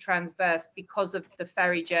 hours to transverse because of the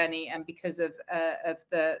ferry journey and because of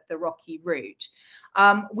the rocky route.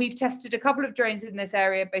 We've tested a couple of drones in this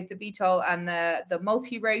area, both the VTOL and the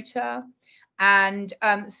multi-rotor. And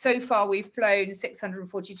so far, we've flown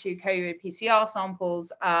 642 COVID PCR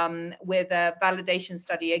samples with a validation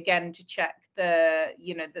study, again, to check the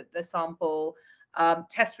sample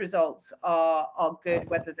test results are good,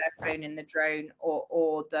 whether they're flown in the drone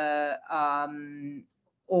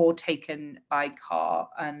or taken by car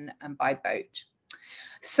and by boat.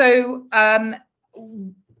 So,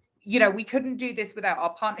 we couldn't do this without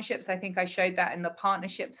our partnerships. I think I showed that in the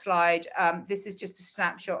partnership slide. This is just a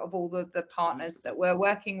snapshot of all of the partners that we're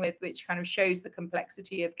working with, which kind of shows the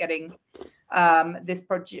complexity of getting this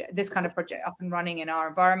kind of project up and running in our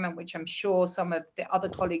environment, which I'm sure some of the other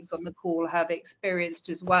colleagues on the call have experienced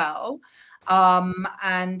as well.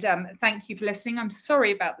 Thank you for listening. I'm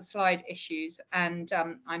sorry about the slide issues, and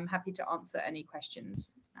I'm happy to answer any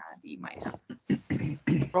questions that you might have.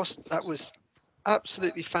 Ross, that was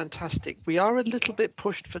absolutely fantastic. We are a little bit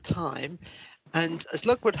pushed for time, and as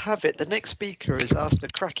luck would have it, the next speaker has asked a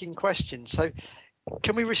cracking question. So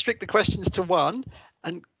can we restrict the questions to one?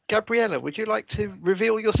 And Gabriella, would you like to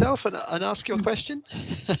reveal yourself and ask your question?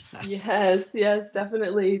 Yes,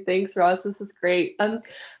 definitely. Thanks, Ross. This is great.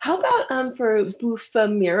 How about for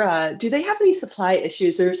Bufamira? Do they have any supply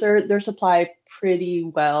issues, or is their supply pretty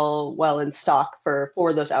well in stock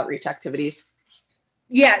for those outreach activities?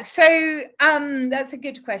 Yeah, so that's a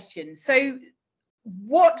good question. So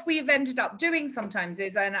what we've ended up doing sometimes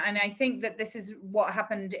is, and I think that this is what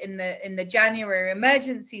happened in the January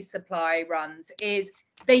emergency supply runs, is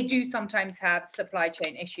they do sometimes have supply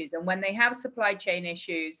chain issues. And when they have supply chain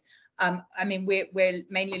issues, I mean, we're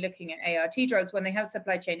mainly looking at ART drugs. When they have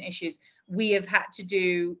supply chain issues, we have had to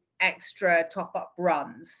do extra top-up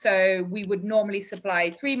runs. So we would normally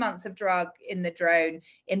supply 3 months of drug in the drone.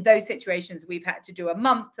 In those situations, we've had to do a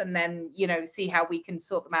month and then, you know, see how we can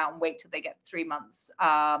sort them out and wait till they get 3 months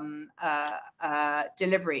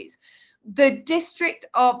deliveries. The district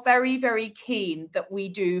are very, very keen that we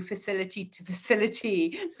do facility to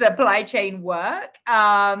facility supply chain work.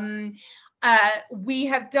 We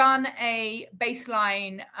have done a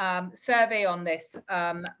baseline survey on this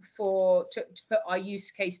to put our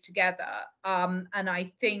use case together. And I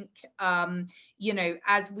think, you know,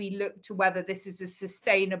 as we look to whether this is a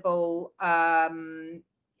sustainable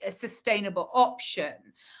option,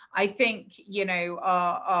 I think, you know,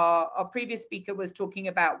 our previous speaker was talking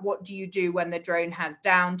about what do you do when the drone has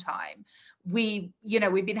downtime. We've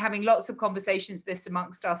been having lots of conversations this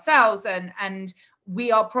amongst ourselves, and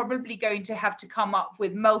we are probably going to have to come up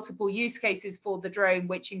with multiple use cases for the drone,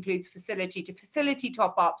 which includes facility to facility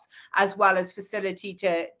top-ups, as well as facility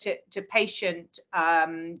to patient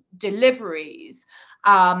deliveries.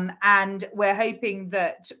 And we're hoping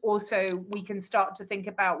that also we can start to think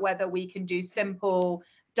about whether we can do simple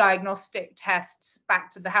diagnostic tests back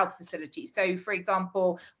to the health facility. So, for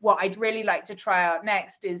example, what I'd really like to try out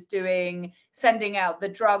next is sending out the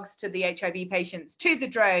drugs to the HIV patients to the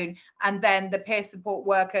drone, and then the peer support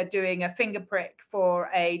worker doing a finger prick for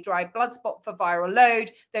a dry blood spot for viral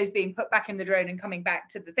load, those being put back in the drone and coming back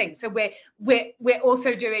to the thing. So we're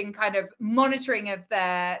also doing kind of monitoring of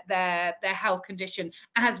their health condition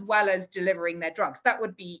as well as delivering their drugs. That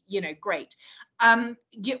would be, you know, great.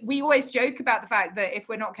 We always joke about the fact that if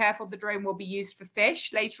we're not careful, the drone will be used for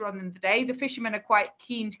fish later on in the day. The fishermen are quite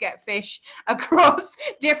keen to get fish across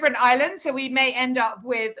different islands, so we may end up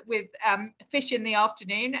with fish in the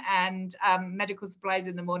afternoon and medical supplies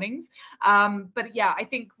in the mornings. But yeah, I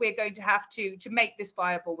think we're going to have to make this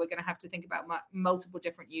viable. We're going to have to think about multiple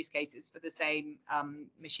different use cases for the same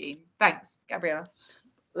machine. Thanks, Gabriella.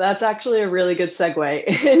 That's actually a really good segue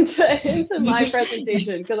into my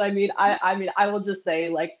presentation, because I mean, I will just say,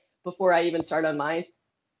 like, before I even start on mine,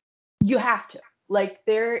 you have to, like,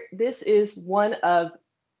 this is one of,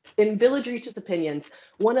 in Village Reach's opinions,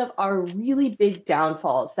 one of our really big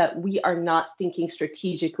downfalls that we are not thinking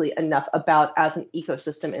strategically enough about as an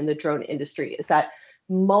ecosystem in the drone industry, is that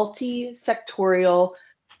multi-sectorial,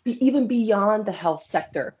 even beyond the health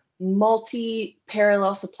sector,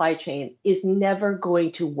 multi-parallel supply chain is never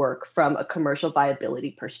going to work from a commercial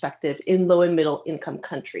viability perspective in low and middle income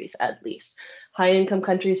countries, at least. High income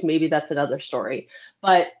countries, maybe that's another story.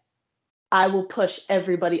 But I will push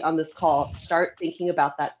everybody on this call, start thinking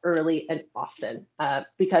about that early and often,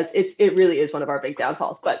 because it really is one of our big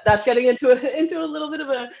downfalls. But that's getting into a little bit of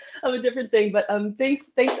a different thing. But thanks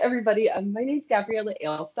everybody. My name's Gabriella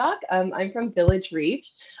Ailstock. I'm from Village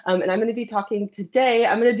Reach, and I'm going to be talking today.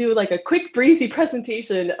 I'm going to do like a quick breezy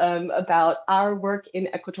presentation about our work in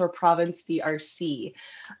Equateur Province, DRC.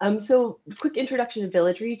 So quick introduction to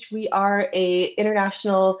Village Reach. We are a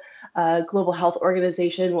international global health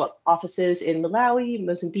organization with offices in Malawi,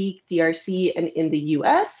 Mozambique, DRC, and in the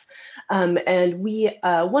US. And we,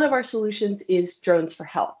 one of our solutions is Drones for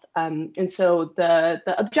Health. And so the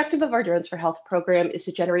objective of our Drones for Health program is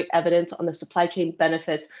to generate evidence on the supply chain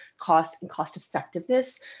benefits, cost, and cost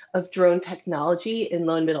effectiveness of drone technology in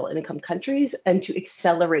low and middle income countries, and to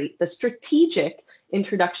accelerate the strategic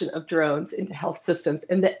introduction of drones into health systems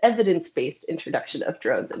and the evidence-based introduction of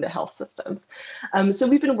drones into health systems. So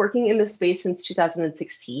we've been working in this space since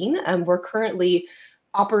 2016, and we're currently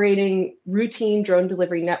operating routine drone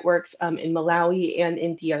delivery networks in Malawi and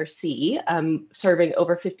in DRC, serving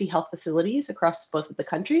over 50 health facilities across both of the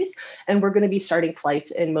countries. And we're going to be starting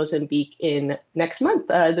flights in Mozambique in next month.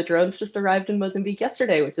 The drones just arrived in Mozambique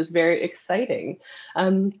yesterday, which is very exciting.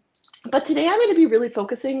 But today I'm going to be really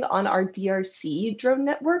focusing on our DRC drone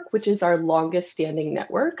network, which is our longest standing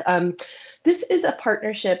network. This is a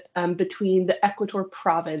partnership between the Equateur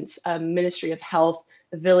Province Ministry of Health,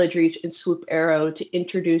 Village Reach, and Swoop Aero to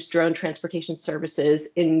introduce drone transportation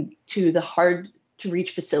services into the hard to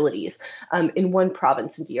reach facilities in one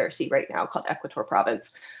province in DRC right now called Equateur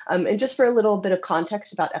province. And just for a little bit of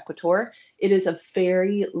context about Equateur, it is a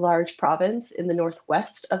very large province in the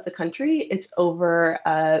northwest of the country. It's over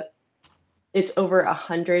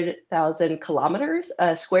 100,000 kilometers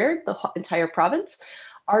squared, the entire province.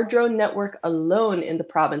 Our drone network alone in the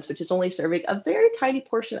province, which is only serving a very tiny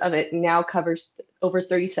portion of it, now covers over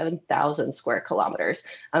 37,000 square kilometers.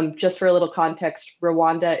 Just for a little context,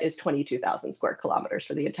 Rwanda is 22,000 square kilometers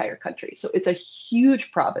for the entire country. So it's a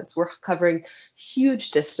huge province. We're covering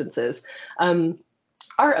huge distances.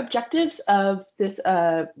 Our objectives of this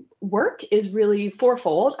work is really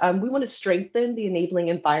fourfold. We want to strengthen the enabling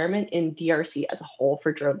environment in DRC as a whole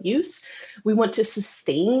for drone use. We want to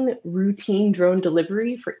sustain routine drone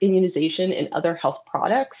delivery for immunization and other health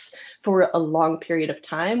products for a long period of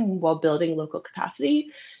time while building local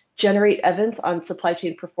capacity, generate evidence on supply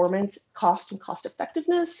chain performance, cost and cost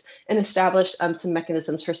effectiveness, and establish some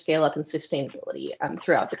mechanisms for scale up and sustainability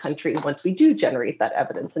throughout the country once we do generate that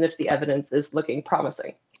evidence and if the evidence is looking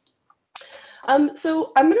promising.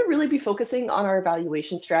 So I'm going to really be focusing on our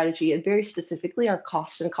evaluation strategy and very specifically our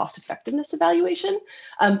cost and cost effectiveness evaluation.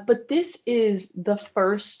 But this is the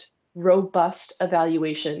first robust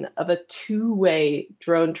evaluation of a two-way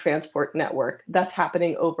drone transport network that's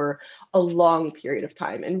happening over a long period of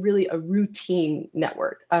time and really a routine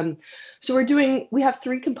network. So we have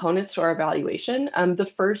three components to our evaluation. The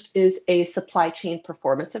first is a supply chain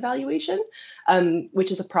performance evaluation, which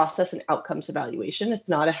is a process and outcomes evaluation. It's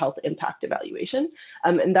not a health impact evaluation.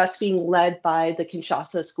 And that's being led by the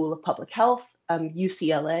Kinshasa School of Public Health,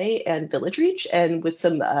 UCLA, and Village Reach, and with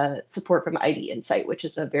some support from ID Insight, which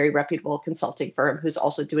is a very reputable consulting firm who's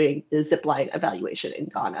also doing the zipline evaluation in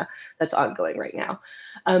Ghana that's ongoing right now.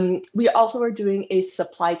 We also are doing a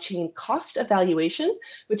supply chain cost evaluation,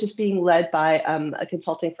 which is being led by a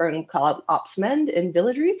consulting firm called OpsMend and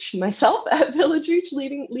Village Reach, myself at Village Reach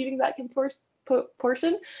leading that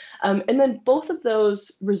portion. And then both of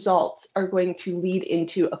those results are going to lead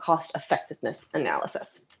into a cost effectiveness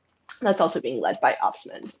analysis. That's also being led by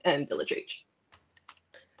OpsMend and Village Reach.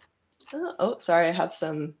 Oh, sorry, I have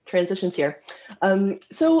some transitions here.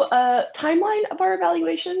 Timeline of our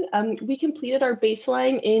evaluation, we completed our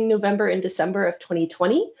baseline in November and December of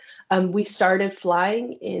 2020. We started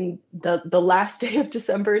flying in the last day of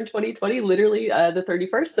December in 2020, literally the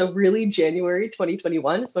 31st. So really January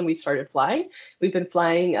 2021 is when we started flying. We've been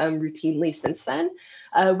flying routinely since then.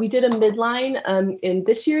 We did a midline in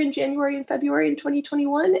this year in January and February in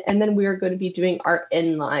 2021, and then we are going to be doing our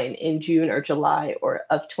end line in June or July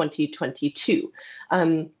of 2022.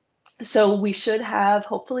 So we should have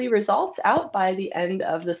hopefully results out by the end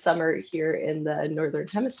of the summer here in the Northern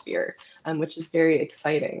Hemisphere, which is very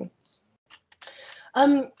exciting.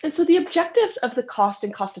 And so the objectives of the cost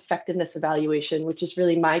and cost effectiveness evaluation, which is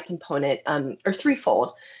really my component, are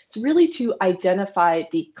threefold. It's really to identify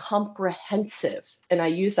the comprehensive, and I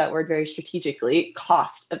use that word very strategically,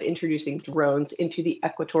 cost of introducing drones into the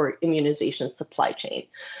Equateur immunization supply chain.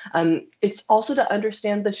 It's also to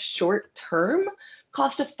understand the short-term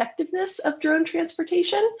cost effectiveness of drone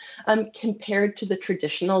transportation compared to the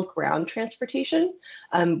traditional ground transportation,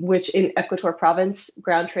 which in Equateur province,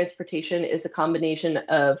 ground transportation is a combination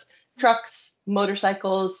of trucks,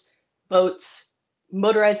 motorcycles, boats,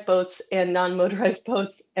 motorized boats and non-motorized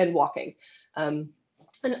boats, and walking. And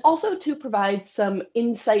also to provide some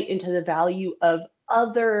insight into the value of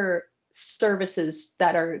other services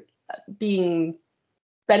that are being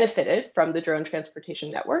benefited from the drone transportation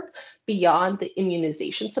network beyond the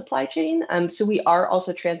immunization supply chain. So we are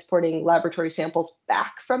also transporting laboratory samples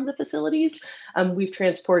back from the facilities. We've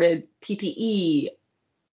transported PPE,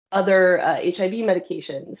 other HIV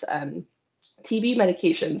medications, TB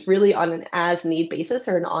medications, really on an as-need basis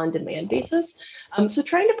or an on-demand basis. So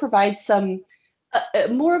trying to provide some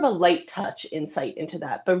more of a light touch insight into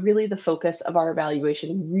that, but really the focus of our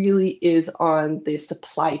evaluation really is on the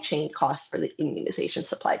supply chain costs for the immunization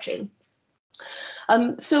supply chain.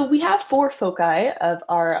 So we have four foci of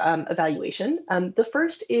our evaluation. The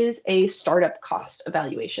first is a startup cost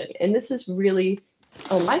evaluation, and this is really,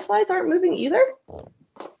 oh, my slides aren't moving either.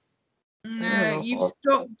 No, you've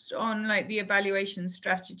stopped on like the evaluation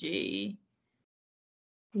strategy.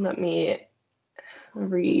 Let me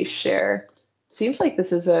reshare. Seems like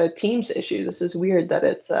this is a Teams issue. This is weird that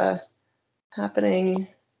it's happening.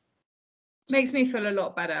 Makes me feel a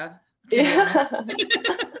lot better. Yeah.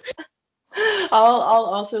 I'll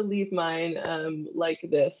also leave mine like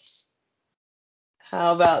this.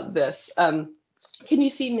 How about this? Can you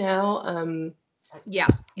see now? Yeah.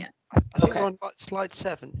 I think we're on slide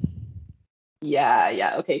 7.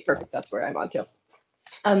 Yeah. Okay, perfect. That's where I'm on to.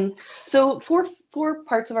 So four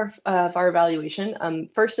parts of our evaluation.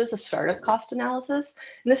 First is a startup cost analysis,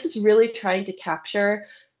 and this is really trying to capture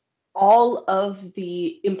all of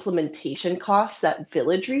the implementation costs that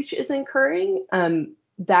Village Reach is incurring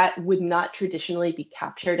that would not traditionally be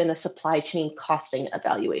captured in a supply chain costing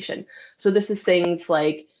evaluation. So this is things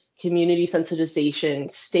like community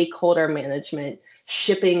sensitization, stakeholder management,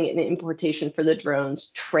 shipping and importation for the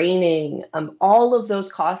drones, training, all of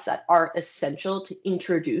those costs that are essential to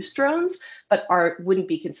introduce drones, but wouldn't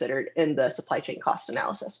be considered in the supply chain cost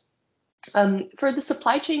analysis. For the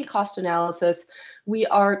supply chain cost analysis, we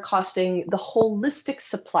are costing the holistic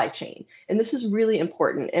supply chain. And this is really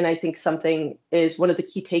important. And I think something is one of the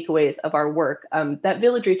key takeaways of our work that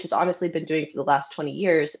Village Reach has honestly been doing for the last 20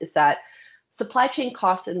 years is that supply chain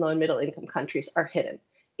costs in low and middle income countries are hidden.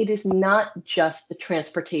 It is not just the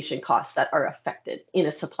transportation costs that are affected in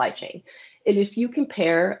a supply chain. And if you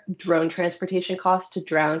compare drone transportation costs to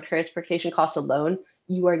ground transportation costs alone,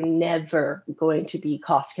 you are never going to be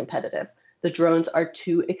cost competitive. The drones are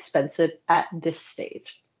too expensive at this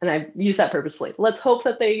stage. And I use that purposely. Let's hope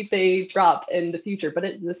that they drop in the future. But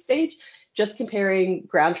at this stage, just comparing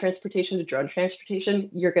ground transportation to drone transportation,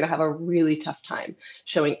 you're going to have a really tough time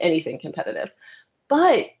showing anything competitive.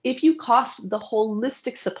 But if you cost the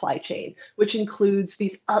holistic supply chain, which includes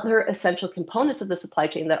these other essential components of the supply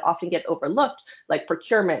chain that often get overlooked, like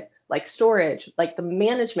procurement, like storage, like the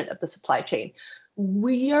management of the supply chain,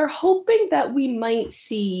 we are hoping that we might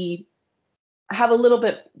have a little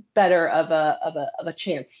bit better of a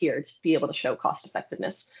chance here to be able to show cost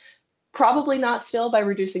effectiveness. Probably not still by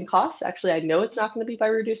reducing costs. Actually, I know it's not going to be by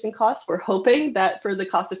reducing costs. We're hoping that for the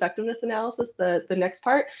cost effectiveness analysis, the next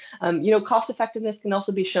part, cost effectiveness can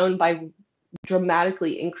also be shown by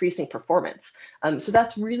dramatically increasing performance. So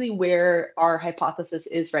that's really where our hypothesis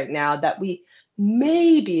is right now, that we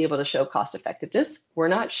may be able to show cost effectiveness. We're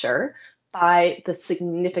not sure, by the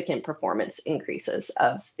significant performance increases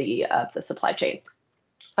of the supply chain.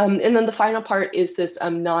 And then the final part is this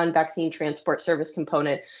non-vaccine transport service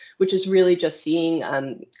component, which is really just seeing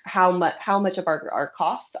how much of our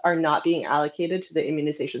costs are not being allocated to the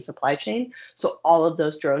immunization supply chain. So all of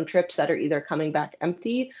those drone trips that are either coming back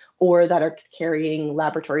empty or that are carrying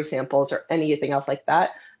laboratory samples or anything else like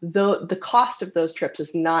that, the cost of those trips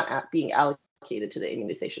is not being allocated to the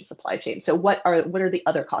immunization supply chain. So what are the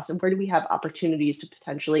other costs, and where do we have opportunities to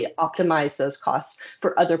potentially optimize those costs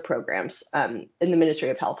for other programs in the Ministry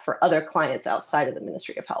of Health, for other clients outside of the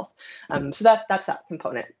Ministry of Health? So that's that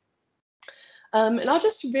component. And I'll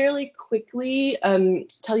just really quickly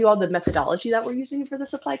tell you all the methodology that we're using for the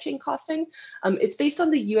supply chain costing. It's based on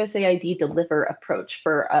the USAID Deliver approach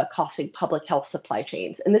for costing public health supply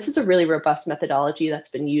chains. And this is a really robust methodology that's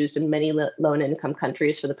been used in many low and income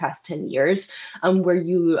countries for the past 10 years, where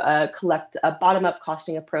you collect a bottom-up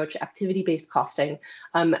costing approach, activity-based costing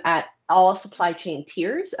at all supply chain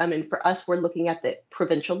tiers. And for us, we're looking at the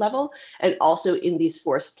provincial level and also in these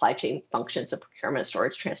 4 supply chain functions of procurement,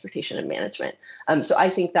 storage, transportation, and management. So I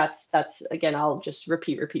think that's again, I'll just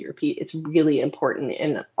repeat. It's really important,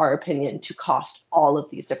 in our opinion, to cost all of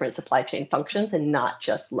these different supply chain functions and not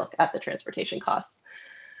just look at the transportation costs.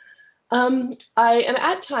 I am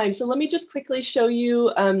at time, so let me just quickly show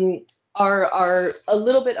you a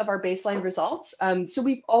little bit of our baseline results. So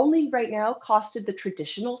we've only right now costed the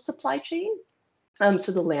traditional supply chain,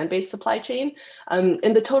 so the land-based supply chain, and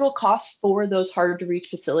the total cost for those hard-to-reach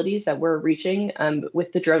facilities that we're reaching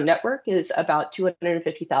with the drone network is about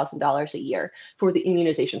 $250,000 a year for the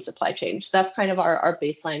immunization supply chain. So that's kind of our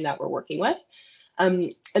baseline that we're working with.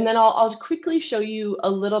 And then I'll quickly show you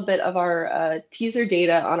a little bit of our teaser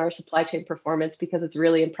data on our supply chain performance, because it's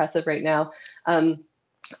really impressive right now.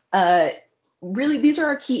 Really, these are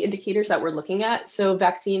our key indicators that we're looking at. So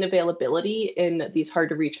vaccine availability in these hard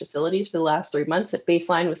to reach facilities for the last 3 months at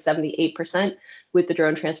baseline was 78%. With the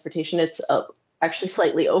drone transportation, it's actually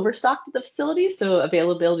slightly overstocked at the facilities, so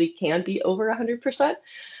availability can be over 100%.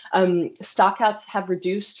 Stockouts have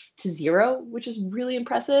reduced to 0, which is really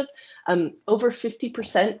impressive. Over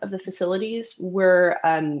 50% of the facilities were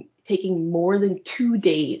taking more than 2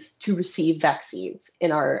 days to receive vaccines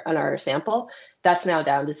in our sample. That's now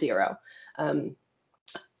down to 0.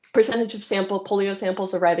 Percentage of polio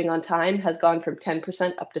samples arriving on time has gone from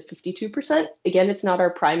 10% up to 52%. Again, it's not our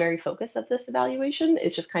primary focus of this evaluation.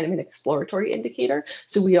 It's just kind of an exploratory indicator.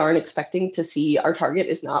 So we aren't expecting to see, our target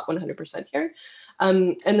is not 100% here.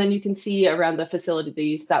 And then you can see around the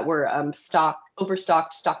facilities that were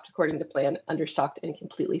overstocked, stocked according to plan, understocked, and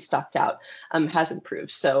completely stocked out has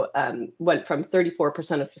improved. So went from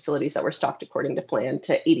 34% of facilities that were stocked according to plan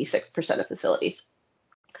to 86% of facilities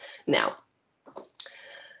now.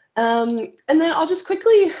 And then I'll just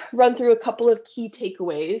quickly run through a couple of key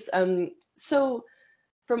takeaways. So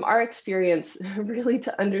from our experience, really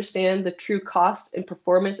to understand the true cost and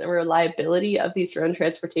performance and reliability of these drone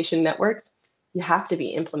transportation networks, you have to be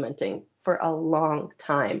implementing for a long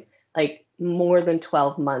time, like more than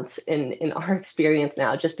 12 months in our experience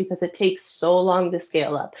now, just because it takes so long to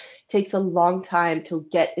scale up. It takes a long time to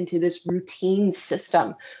get into this routine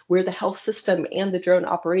system where the health system and the drone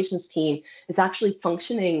operations team is actually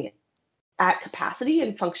functioning at capacity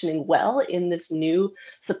and functioning well in this new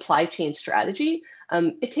supply chain strategy.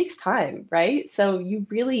 It takes time, right? So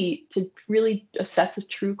to really assess the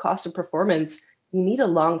true cost of performance, you need a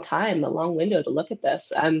long time, a long window to look at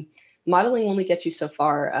this. Modeling only gets you so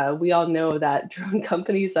far. We all know that drone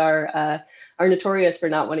companies are notorious for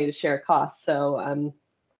not wanting to share costs. So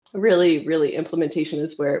really implementation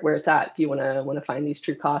is where it's at if you want to find these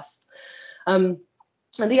true costs. And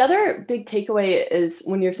the other big takeaway is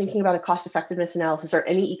when you're thinking about a cost effectiveness analysis or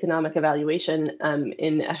any economic evaluation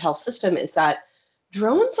in a health system is that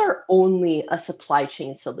drones are only a supply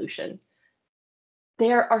chain solution.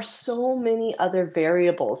 There are so many other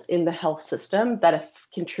variables in the health system that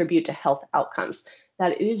contribute to health outcomes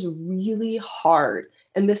that it is really hard.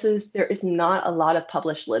 And there is not a lot of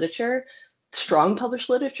published literature, strong published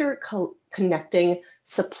literature connecting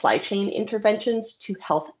supply chain interventions to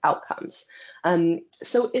health outcomes.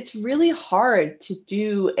 So it's really hard to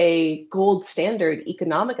do a gold standard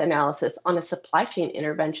economic analysis on a supply chain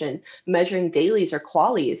intervention, measuring dailies or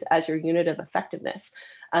qualies as your unit of effectiveness.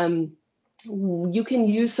 You can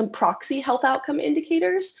use some proxy health outcome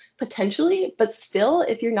indicators potentially, but still,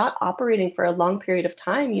 if you're not operating for a long period of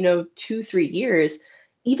time, 2-3 years,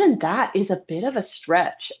 even that is a bit of a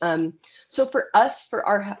stretch. So for us, for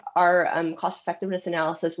our cost effectiveness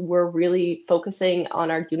analysis, we're really focusing on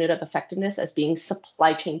our unit of effectiveness as being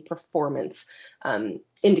supply chain performance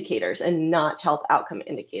indicators and not health outcome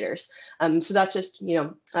indicators. So that's just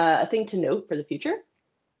a thing to note for the future.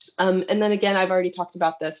 And then again, I've already talked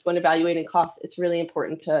about this. When evaluating costs, it's really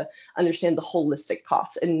important to understand the holistic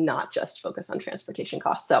costs and not just focus on transportation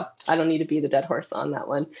costs. So I don't need to be the dead horse on that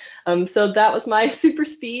one. So that was my super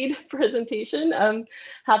speed presentation. I'm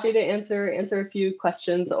happy to answer a few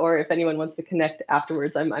questions, or if anyone wants to connect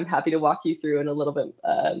afterwards, I'm happy to walk you through in a little bit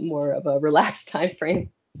more of a relaxed time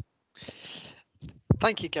frame.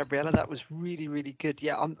 Thank you, Gabriella. That was really, really good.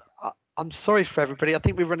 Yeah, I'm sorry for everybody. I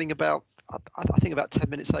think we're running about 10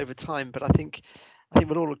 minutes over time, but I think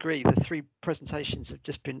we'll all agree the 3 presentations have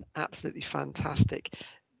just been absolutely fantastic.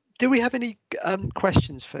 Do we have any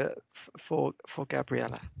questions for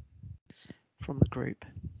Gabriella from the group?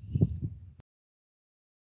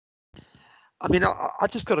 I mean, I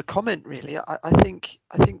just got a comment really. I think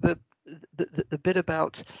the bit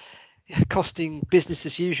about costing business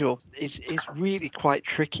as usual is really quite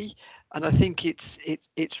tricky, and I think it's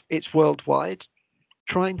worldwide.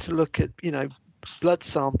 Trying to look at blood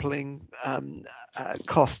sampling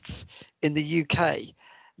costs in the UK,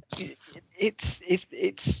 it's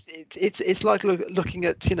like looking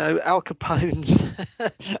at Al Capone's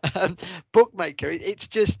bookmaker.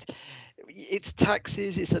 It's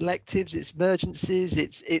taxes, it's electives, it's emergencies,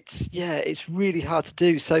 it's really hard to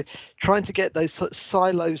do. So trying to get those sort of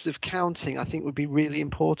silos of counting, I think, would be really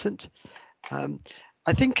important.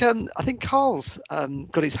 I think Karl's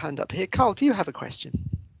got his hand up here. Karl, do you have a question?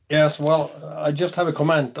 Yes, well, I just have a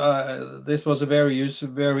comment. This was a very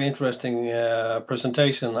interesting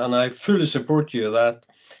presentation, and I fully support you that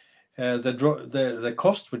the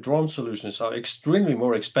cost with drone solutions are extremely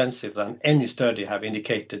more expensive than any study have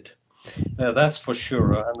indicated. That's for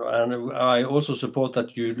sure, and I also support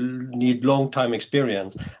that you need long time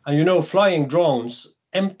experience. And flying drones,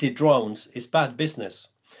 empty drones, is bad business.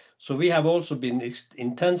 So we have also been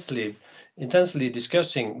intensely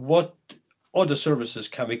discussing what other services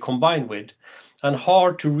can we combine with, and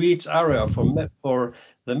hard to reach area for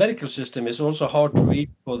the medical system is also hard to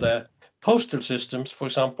reach for the postal systems, for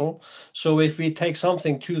example. So if we take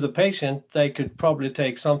something to the patient, they could probably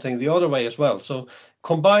take something the other way as well. So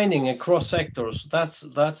combining across sectors, that's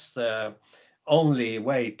the only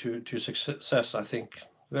way to success, I think.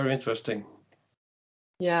 Very interesting.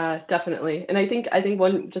 Yeah, definitely. And I think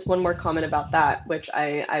one more comment about that, which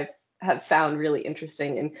I have found really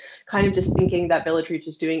interesting, and kind of just thinking that Village Reach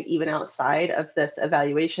is doing even outside of this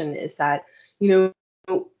evaluation, is that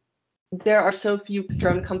there are so few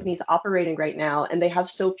drone companies operating right now, and they have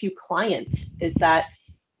so few clients, is that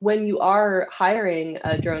when you are hiring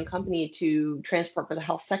a drone company to transport for the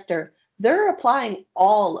health sector, they're applying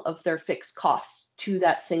all of their fixed costs to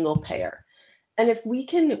that single payer. And if we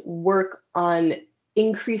can work on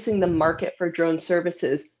increasing the market for drone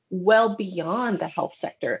services well beyond the health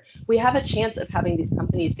sector. We have a chance of having these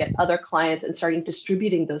companies get other clients and starting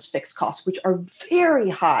distributing those fixed costs, which are very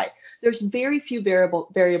high. There's very few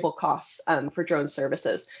variable costs for drone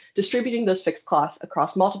services. Distributing those fixed costs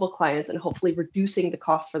across multiple clients and hopefully reducing the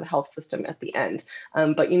cost for the health system at the end.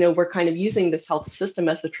 But we're kind of using this health system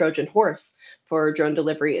as the Trojan horse for drone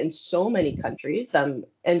delivery in so many countries.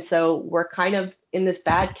 And so we're kind of in this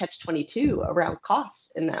bad catch-22 around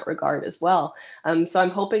costs in that regard as well. So I'm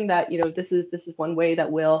hoping that, this is one way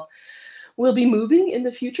that we'll be moving in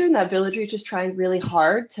the future, and that Village Reach is trying really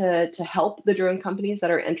hard to help the drone companies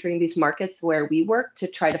that are entering these markets where we work to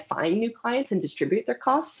try to find new clients and distribute their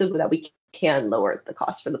costs so that we can lower the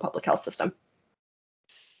cost for the public health system.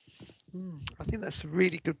 I think that's a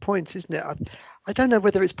really good point, isn't it? I don't know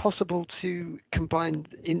whether it's possible to combine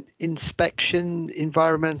inspection,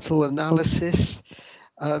 environmental analysis.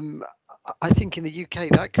 I think in the UK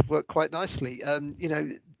that could work quite nicely.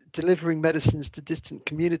 Delivering medicines to distant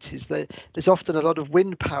communities, there's often a lot of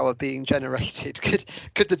wind power being generated.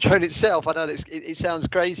 Could the drone itself, I know it sounds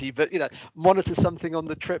crazy, but monitor something on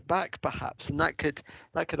the trip back perhaps, and that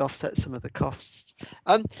could offset some of the costs.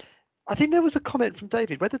 I think there was a comment from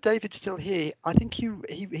David. Whether David's still here, I think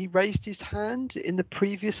he raised his hand in the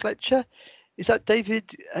previous lecture. Is that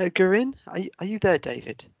David Gurin? Are you there,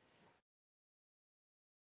 David?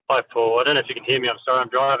 Hi, Paul. I don't know if you can hear me. I'm sorry, I'm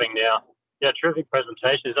driving now. Yeah, terrific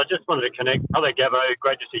presentations. I just wanted to connect. Hello, Gabo.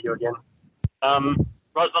 Great to see you again. Rosalind,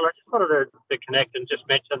 I just wanted to connect and just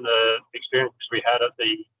mention the experiences we had at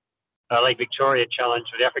the Lake Victoria Challenge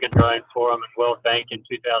for the African Drone Forum and World Bank in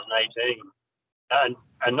 2018.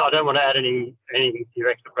 And I don't want to add anything to your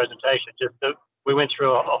extra presentation, just that we went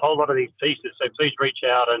through a whole lot of these pieces. So please reach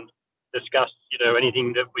out and discuss,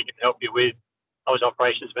 anything that we can help you with. I was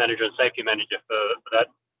operations manager and safety manager for that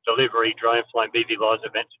delivery drone flying BVLOS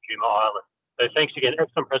event to Juma Island. So thanks again.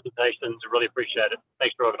 Excellent presentations. I really appreciate it.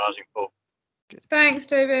 Thanks for organising, Paul. Good. Thanks,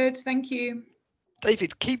 David. Thank you.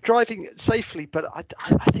 David, keep driving safely, but I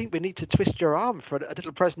think we need to twist your arm for a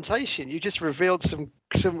little presentation. You just revealed some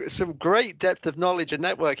great depth of knowledge and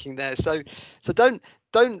networking there. So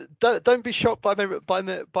don't be shocked by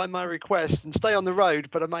my request, and stay on the road.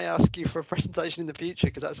 But I may ask you for a presentation in the future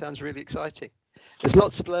because that sounds really exciting. There's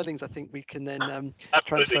lots of learnings I think we can then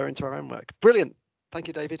transfer into our own work. Brilliant. Thank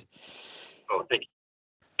you, David. Oh, thank you.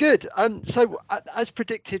 Good. So as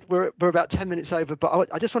predicted, we're about 10 minutes over, but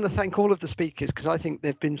I just want to thank all of the speakers because I think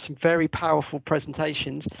there've been some very powerful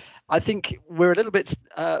presentations. I think we're a little bit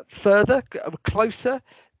closer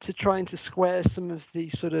to trying to square some of the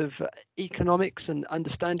sort of economics and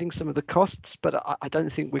understanding some of the costs, but I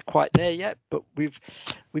don't think we're quite there yet. But we've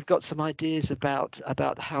got some ideas about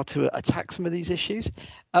how to attack some of these issues.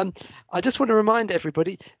 I just want to remind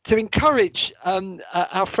everybody to encourage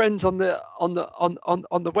our friends on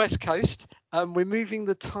the West Coast. We're moving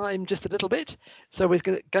the time just a little bit, so we're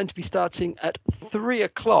going to be starting at 3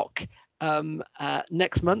 o'clock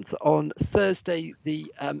next month on Thursday,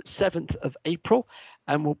 the 7th of April.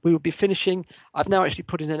 And we will be finishing. I've now actually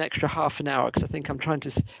put in an extra half an hour because I think I'm trying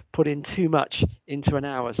to put in too much into an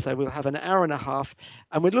hour. So we'll have an hour and a half,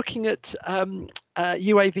 and we're looking at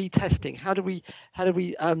UAV testing. How do we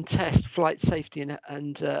test flight safety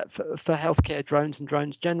and for healthcare drones and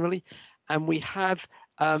drones generally? And we have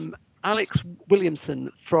Alex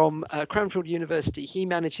Williamson from Cranfield University. He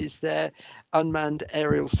manages their unmanned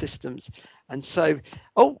aerial systems. And so,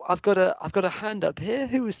 I've got a hand up here.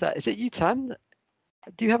 Who is that? Is it Utam?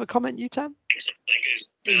 Do you have a comment, Utam?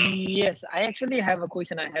 Yes, I actually have a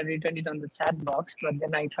question. I had written it on the chat box, but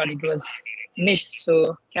then I thought it was missed.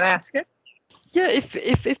 So can I ask it? Yeah,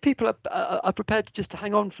 if people are prepared to just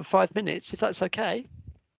hang on for 5 minutes, if that's okay.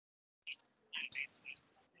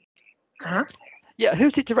 Uh-huh. Yeah,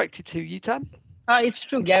 who's it directed to, Utam? It's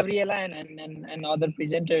to Gabriella and other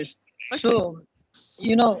presenters. Okay. So,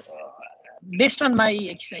 based on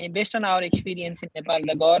our experience in Nepal,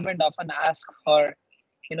 the government often asks for,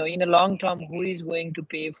 in a long term, who is going to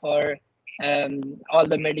pay for all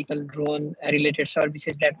the medical drone related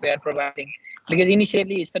services that we are providing? Because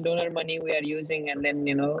initially it's the donor money we are using, and then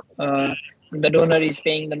the donor is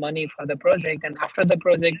paying the money for the project, and after the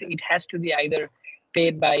project it has to be either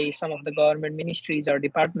paid by some of the government ministries or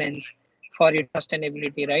departments for its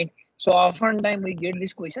sustainability, right? So oftentimes we get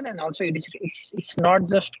this question, and also it's not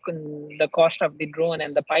just the cost of the drone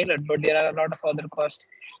and the pilot, but there are a lot of other costs,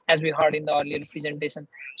 as we heard in the earlier presentation.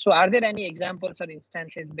 So are there any examples or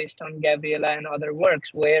instances based on Gabriella and other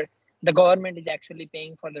works where the government is actually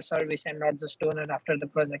paying for the service and not just donor after the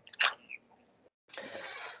project?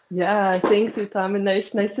 Yeah, thanks, Utam, and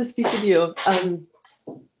nice to speak with you.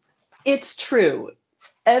 It's true.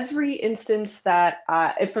 every instance that,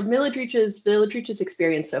 from Village Reach's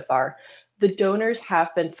experience so far, the donors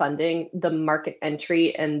have been funding the market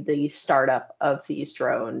entry and the startup of these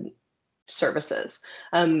drone services.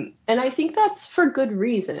 And I think that's for good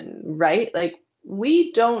reason, right? Like,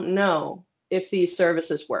 we don't know if these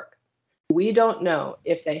services work. We don't know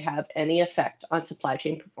if they have any effect on supply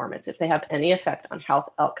chain performance, if they have any effect on health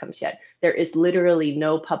outcomes yet. There is literally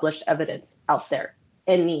no published evidence out there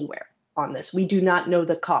anywhere on this. We do not know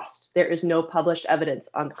the cost. There is no published evidence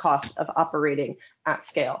on the cost of operating at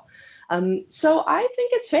scale. So I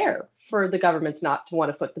think it's fair for the governments not to want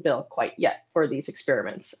to foot the bill quite yet for these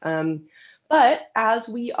experiments. But as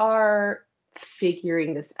we are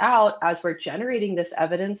figuring this out, as we're generating this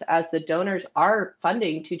evidence, as the donors are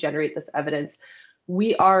funding to generate this evidence,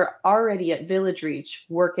 we are already at Village Reach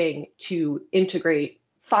working to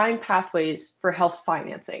find pathways for health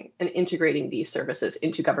financing and integrating these services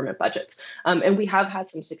into government budgets. And we have had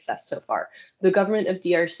some success so far. The government of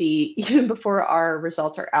DRC, even before our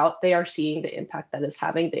results are out, they are seeing the impact that it's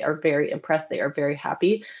having. They are very impressed. They are very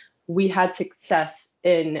happy. We had success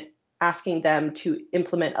in asking them to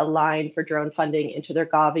implement a line for drone funding into their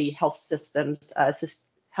Gavi health systems,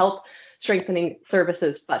 health strengthening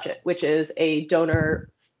services budget, which is a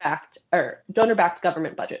donor-backed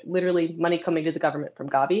government budget, literally money coming to the government from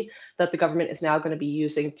Gavi that the government is now going to be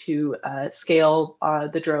using to scale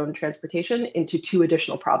the drone transportation into 2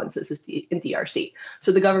 additional provinces in DRC.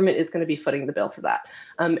 So the government is going to be footing the bill for that.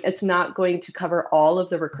 It's not going to cover all of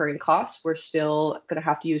the recurring costs. We're still going to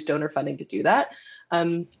have to use donor funding to do that.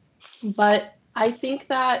 But I think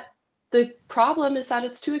that the problem is that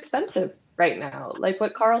it's too expensive right now. Like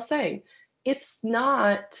what Karl's saying, it's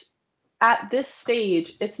not, at this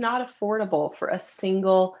stage, it's not affordable for a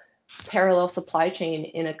single parallel supply chain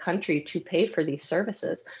in a country to pay for these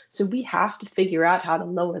services. So we have to figure out how to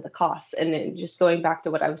lower the costs. And then just going back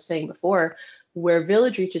to what I was saying before, where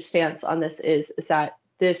Village Reach's stance on this is that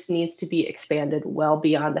this needs to be expanded well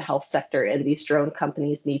beyond the health sector, and these drone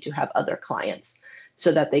companies need to have other clients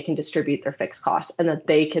so that they can distribute their fixed costs and that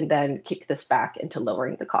they can then kick this back into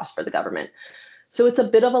lowering the cost for the government. So it's a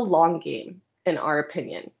bit of a long game, in our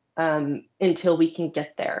opinion, until we can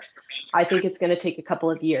get there. I think it's going to take a couple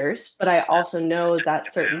of years, but I also know that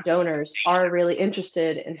certain donors are really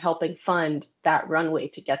interested in helping fund that runway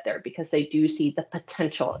to get there because they do see the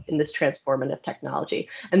potential in this transformative technology.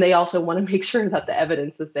 And they also want to make sure that the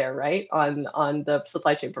evidence is there, right, on the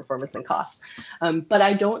supply chain performance and costs. But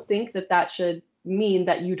I don't think that should mean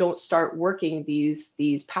that you don't start working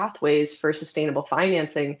these pathways for sustainable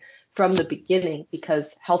financing from the beginning,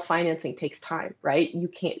 because health financing takes time, right?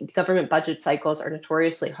 Government budget cycles are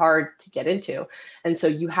notoriously hard to get into. And so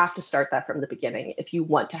you have to start that from the beginning if you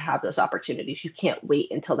want to have those opportunities. You can't wait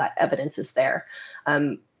until that evidence is there.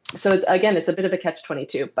 So it's a bit of a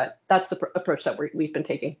catch-22, but that's the approach that we've been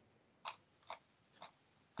taking.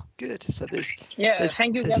 Good. So there's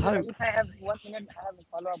thank you, Gabriella. hope. If I have 1 minute, I have a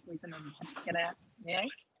follow-up question on that. Can I ask? May I?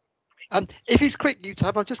 If it's quick,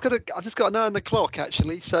 Utab, I've just got an eye on the clock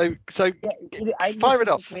actually. So fire it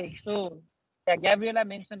off. Quick. So Gabriella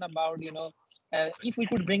mentioned about if we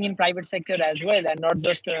could bring in private sector as well and not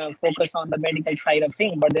just focus on the medical side of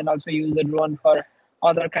things, but then also use the drone for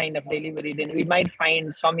other kind of delivery, then we might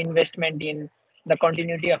find some investment in the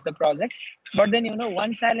continuity of the project. But then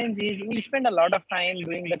one challenge is we spend a lot of time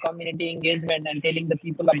doing the community engagement and telling the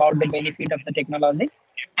people about the benefit of the technology,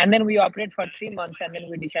 and then we operate for 3 months and then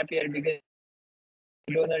we disappear because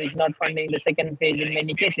the donor is not funding the second phase in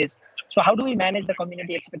many cases. So how do we manage the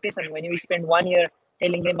community expectation when we spend 1 year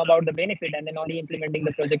telling them about the benefit and then only implementing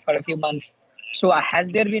the project for a few months? So has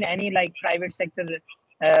there been any private sector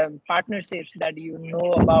partnerships that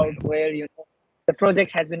about where the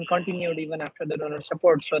project has been continued even after the donor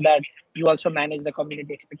support, so that you also manage the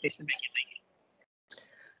community expectations?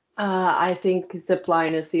 I think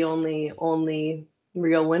Zipline is the only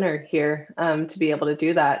real winner here to be able to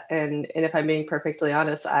do that. And if I'm being perfectly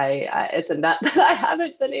honest, it's a nut that I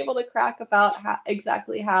haven't been able to crack about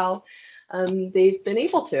exactly how they've been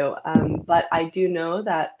able to. But I do know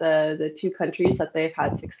that the 2 countries that they've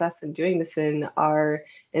had success in doing this in are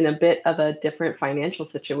in a bit of a different financial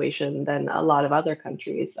situation than a lot of other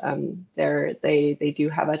countries. They do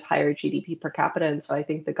have a higher GDP per capita, and so I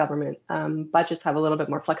think the government budgets have a little bit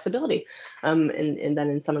more flexibility than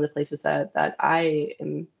in some of the places that I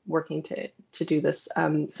am working to do this.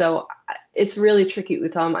 So it's really tricky,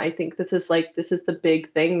 Uttam. I think this is the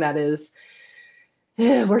big thing that is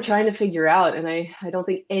we're trying to figure out, and I don't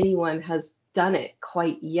think anyone has done it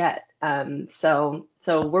quite yet. So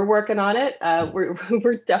we're working on it.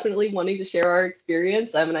 We're definitely wanting to share our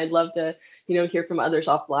experience. And I'd love to, hear from others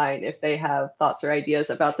offline if they have thoughts or ideas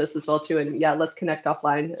about this as well too. And yeah, let's connect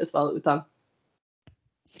offline as well, Utham.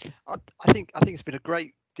 I think it's been a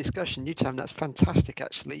great discussion, Utham. That's fantastic,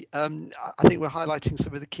 actually. I think we're highlighting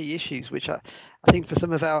some of the key issues, which I think for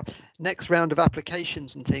some of our next round of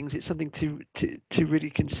applications and things, it's something to really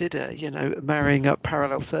consider. Marrying up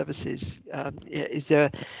parallel services. Is there,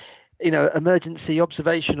 emergency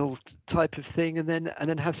observational type of thing, and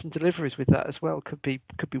then have some deliveries with that as well? Could be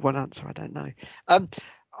one answer. I don't know.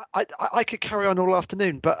 I could carry on all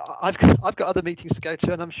afternoon, but I've got other meetings to go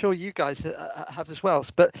to, and I'm sure you guys have as well.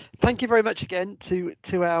 But thank you very much again to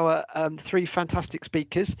our 3 fantastic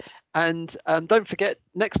speakers, and don't forget,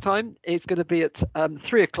 next time it's going to be at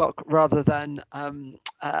 3 o'clock rather than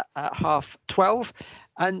at 12:30,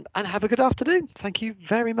 and have a good afternoon. Thank you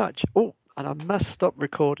very much. Oh, and I must stop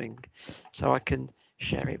recording so I can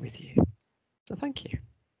share it with you. So thank you.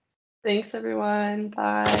 Thanks, everyone.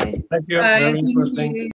 Bye. Thank you. Very interesting.